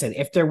generation, like I said,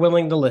 if they're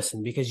willing to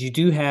listen, because you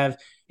do have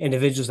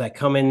individuals that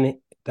come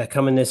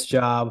in this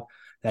job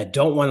that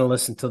don't want to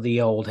listen to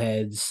the old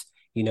heads.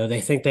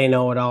 They think they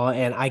know it all,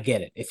 and I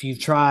get it. If you've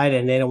tried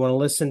and they don't want to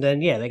listen,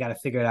 then yeah, they got to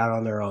figure it out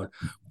on their own.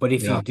 But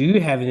if Yeah. you do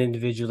have an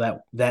individual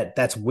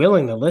that's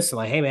willing to listen,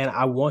 like, hey man,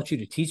 I want you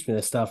to teach me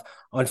this stuff.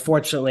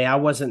 Unfortunately, I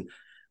wasn't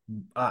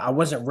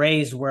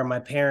raised where my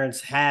parents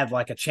had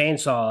like a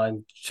chainsaw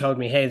and showed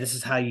me, hey, this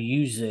is how you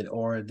use it,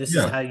 or this is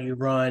Yeah. how you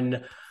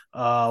run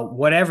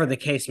whatever the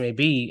case may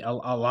be.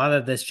 A lot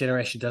of this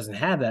generation doesn't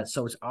have that,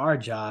 so it's our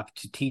job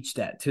to teach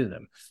that to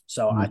them.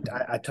 So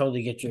I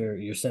totally get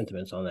your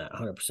sentiments on that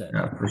 100%.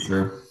 Yeah, for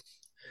sure.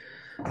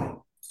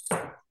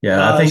 Yeah,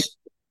 I uh think.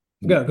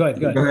 go ahead,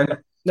 go Go ahead.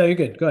 ahead. No, you're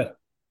good, go ahead.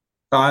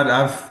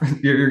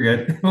 You're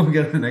good. We'll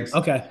get to the next.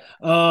 Okay.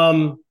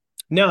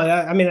 No,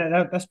 I mean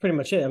that's pretty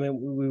much it. I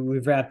mean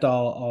we've wrapped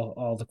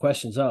all the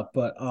questions up,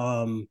 but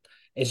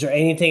is there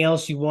anything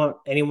else you want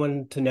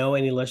anyone to know,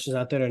 any listeners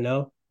out there to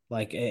know,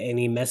 like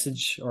any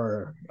message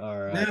or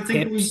Yeah, I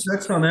think we tips?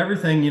 touched on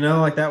everything.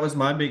 Like that was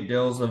my big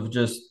deals of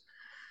just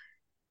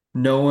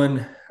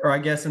knowing, or I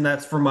guess, and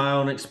that's from my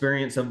own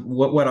experience of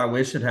what I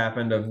wish had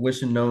happened, of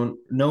wishing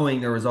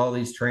knowing there was all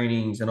these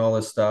trainings and all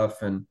this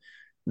stuff, and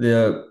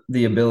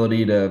the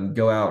ability to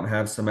go out and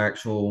have some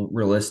actual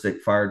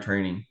realistic fire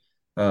training.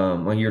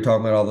 When you're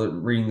talking about all the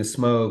reading the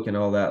smoke and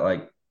all that,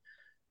 like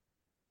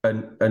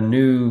a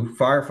new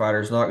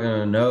firefighter is not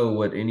going to know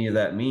what any of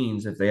that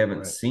means if they haven't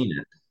Right. seen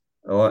it.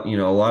 A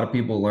lot of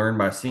people learn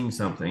by seeing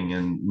something,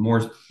 and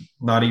more,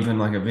 not even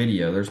like a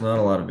video. There's not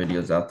a lot of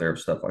videos out there of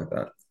stuff like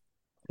that.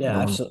 Yeah, No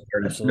one's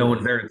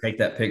absolutely. there to take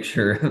that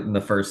picture in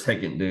the first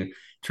second do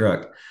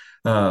truck.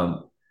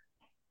 Um,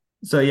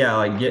 so yeah,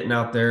 like getting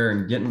out there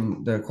and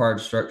getting the acquired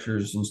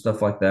structures and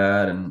stuff like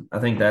that. And I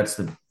think that's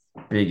the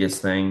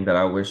biggest thing that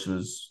I wish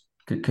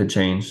could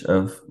change,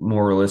 of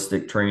more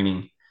realistic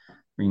training.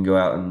 We can go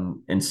out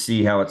and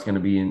see how it's going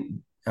to be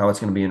how it's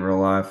going to be in real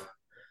life.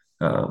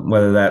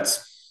 Whether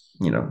that's,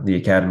 the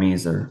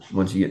academies or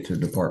once you get to a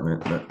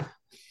department, but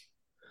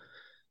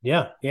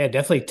Yeah, yeah,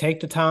 definitely take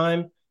the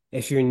time.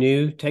 If you're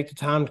new, take the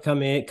time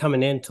to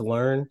coming in to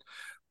learn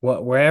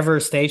wherever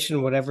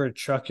station, whatever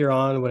truck you're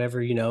on,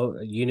 whatever,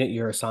 unit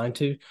you're assigned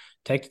to,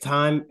 take the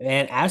time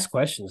and ask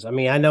questions. I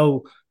mean, I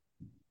know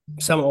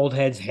some old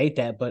heads hate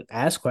that, but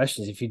ask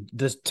questions. If you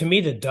this to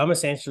me, the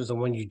dumbest answer is the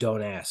one you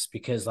don't ask,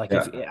 because like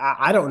if yeah,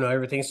 I don't know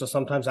everything, so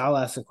sometimes I'll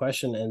ask a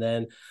question and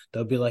then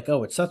they'll be like,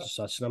 "Oh, it's such and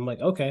such," and I'm like,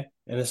 "Okay,"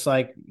 and it's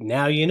like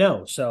now you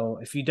know. So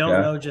if you don't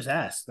yeah. know, just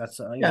ask. That's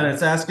Yeah, and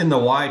it's asking the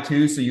why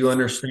too, so you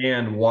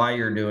understand why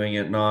you're doing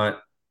it, not,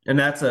 and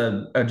that's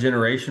a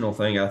generational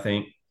thing, I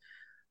think,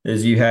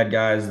 is you had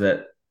guys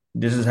that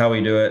this is how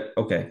we do it.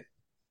 Okay.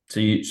 So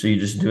you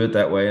just do it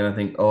that way. And I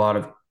think a lot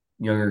of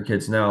younger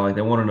kids now, like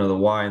they want to know the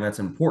why, and that's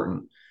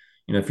important.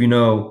 If you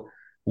know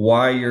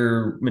why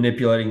you're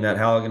manipulating that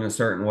halogen a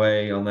certain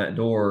way on that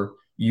door,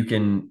 you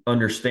can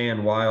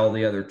understand why all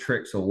the other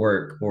tricks will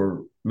work,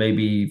 or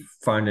maybe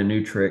find a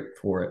new trick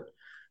for it.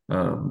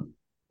 Um,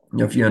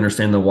 if you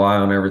understand the why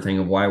on everything,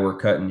 of why we're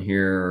cutting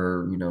here,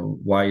 or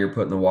why you're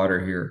putting the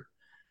water here,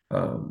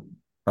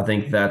 I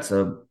think that's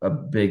a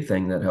big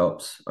thing that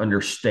helps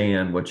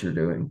understand what you're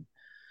doing.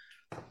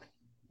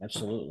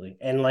 Absolutely.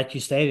 And like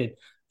you stated,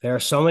 there are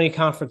so many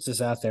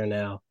conferences out there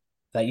now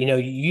that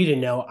you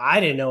didn't know. I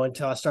didn't know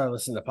until I started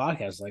listening to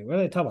podcasts. Like, what are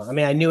they talking about? I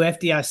mean, I knew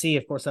FDIC,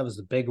 of course, that was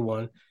the big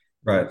one. And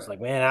I Right. was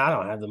like, man, I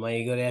don't have the money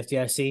to go to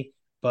FDIC.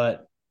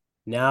 But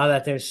now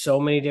that there's so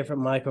many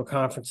different micro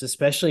conferences,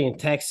 especially in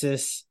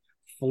Texas,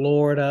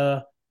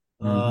 Florida,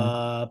 Hmm.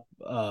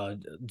 uh,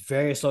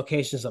 various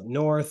locations up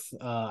north.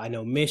 I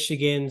know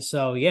Michigan.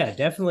 So yeah,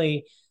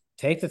 definitely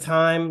take the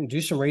time,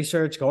 do some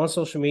research, go on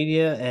social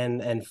media,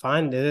 and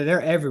find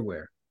they're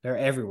everywhere. They're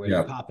everywhere. They're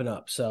Yeah. popping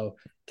up. So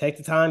take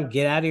the time,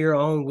 get out of your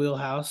own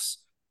wheelhouse.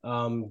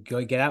 Go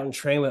get out and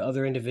train with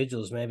other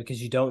individuals, man,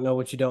 because you don't know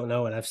what you don't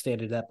know, and I've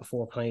stated that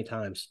before plenty of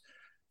times.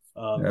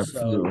 So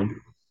Absolutely.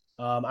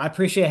 I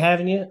appreciate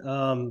having you.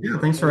 Yeah.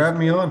 Thanks It for was having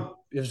me on.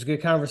 it was a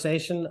good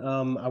conversation.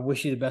 I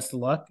wish you the best of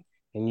luck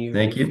in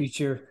Thank you.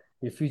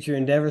 your future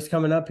endeavors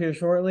coming up here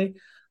shortly.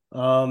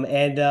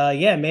 And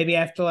yeah, maybe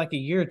after like a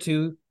year or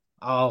two,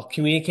 I'll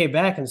communicate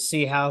back and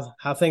see how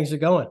things are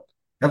going.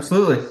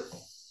 Absolutely.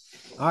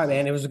 All right,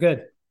 man. It was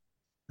good.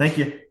 Thank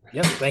you.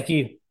 Yep. Thank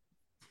you.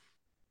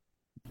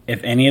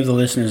 If any of the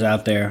listeners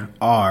out there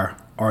are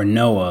or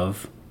know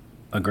of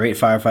a great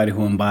firefighter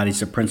who embodies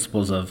the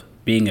principles of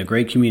being a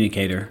great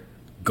communicator,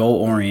 goal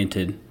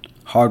oriented,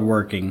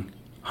 hardworking,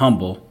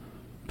 humble,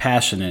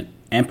 passionate,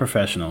 and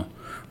professional,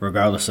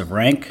 regardless of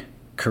rank,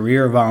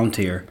 career, or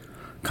volunteer,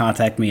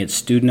 contact me at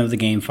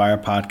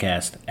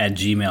studentofthegamefirepodcast at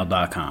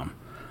gmail.com.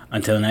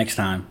 Until next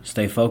time,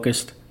 stay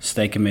focused,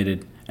 stay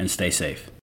committed, and stay safe.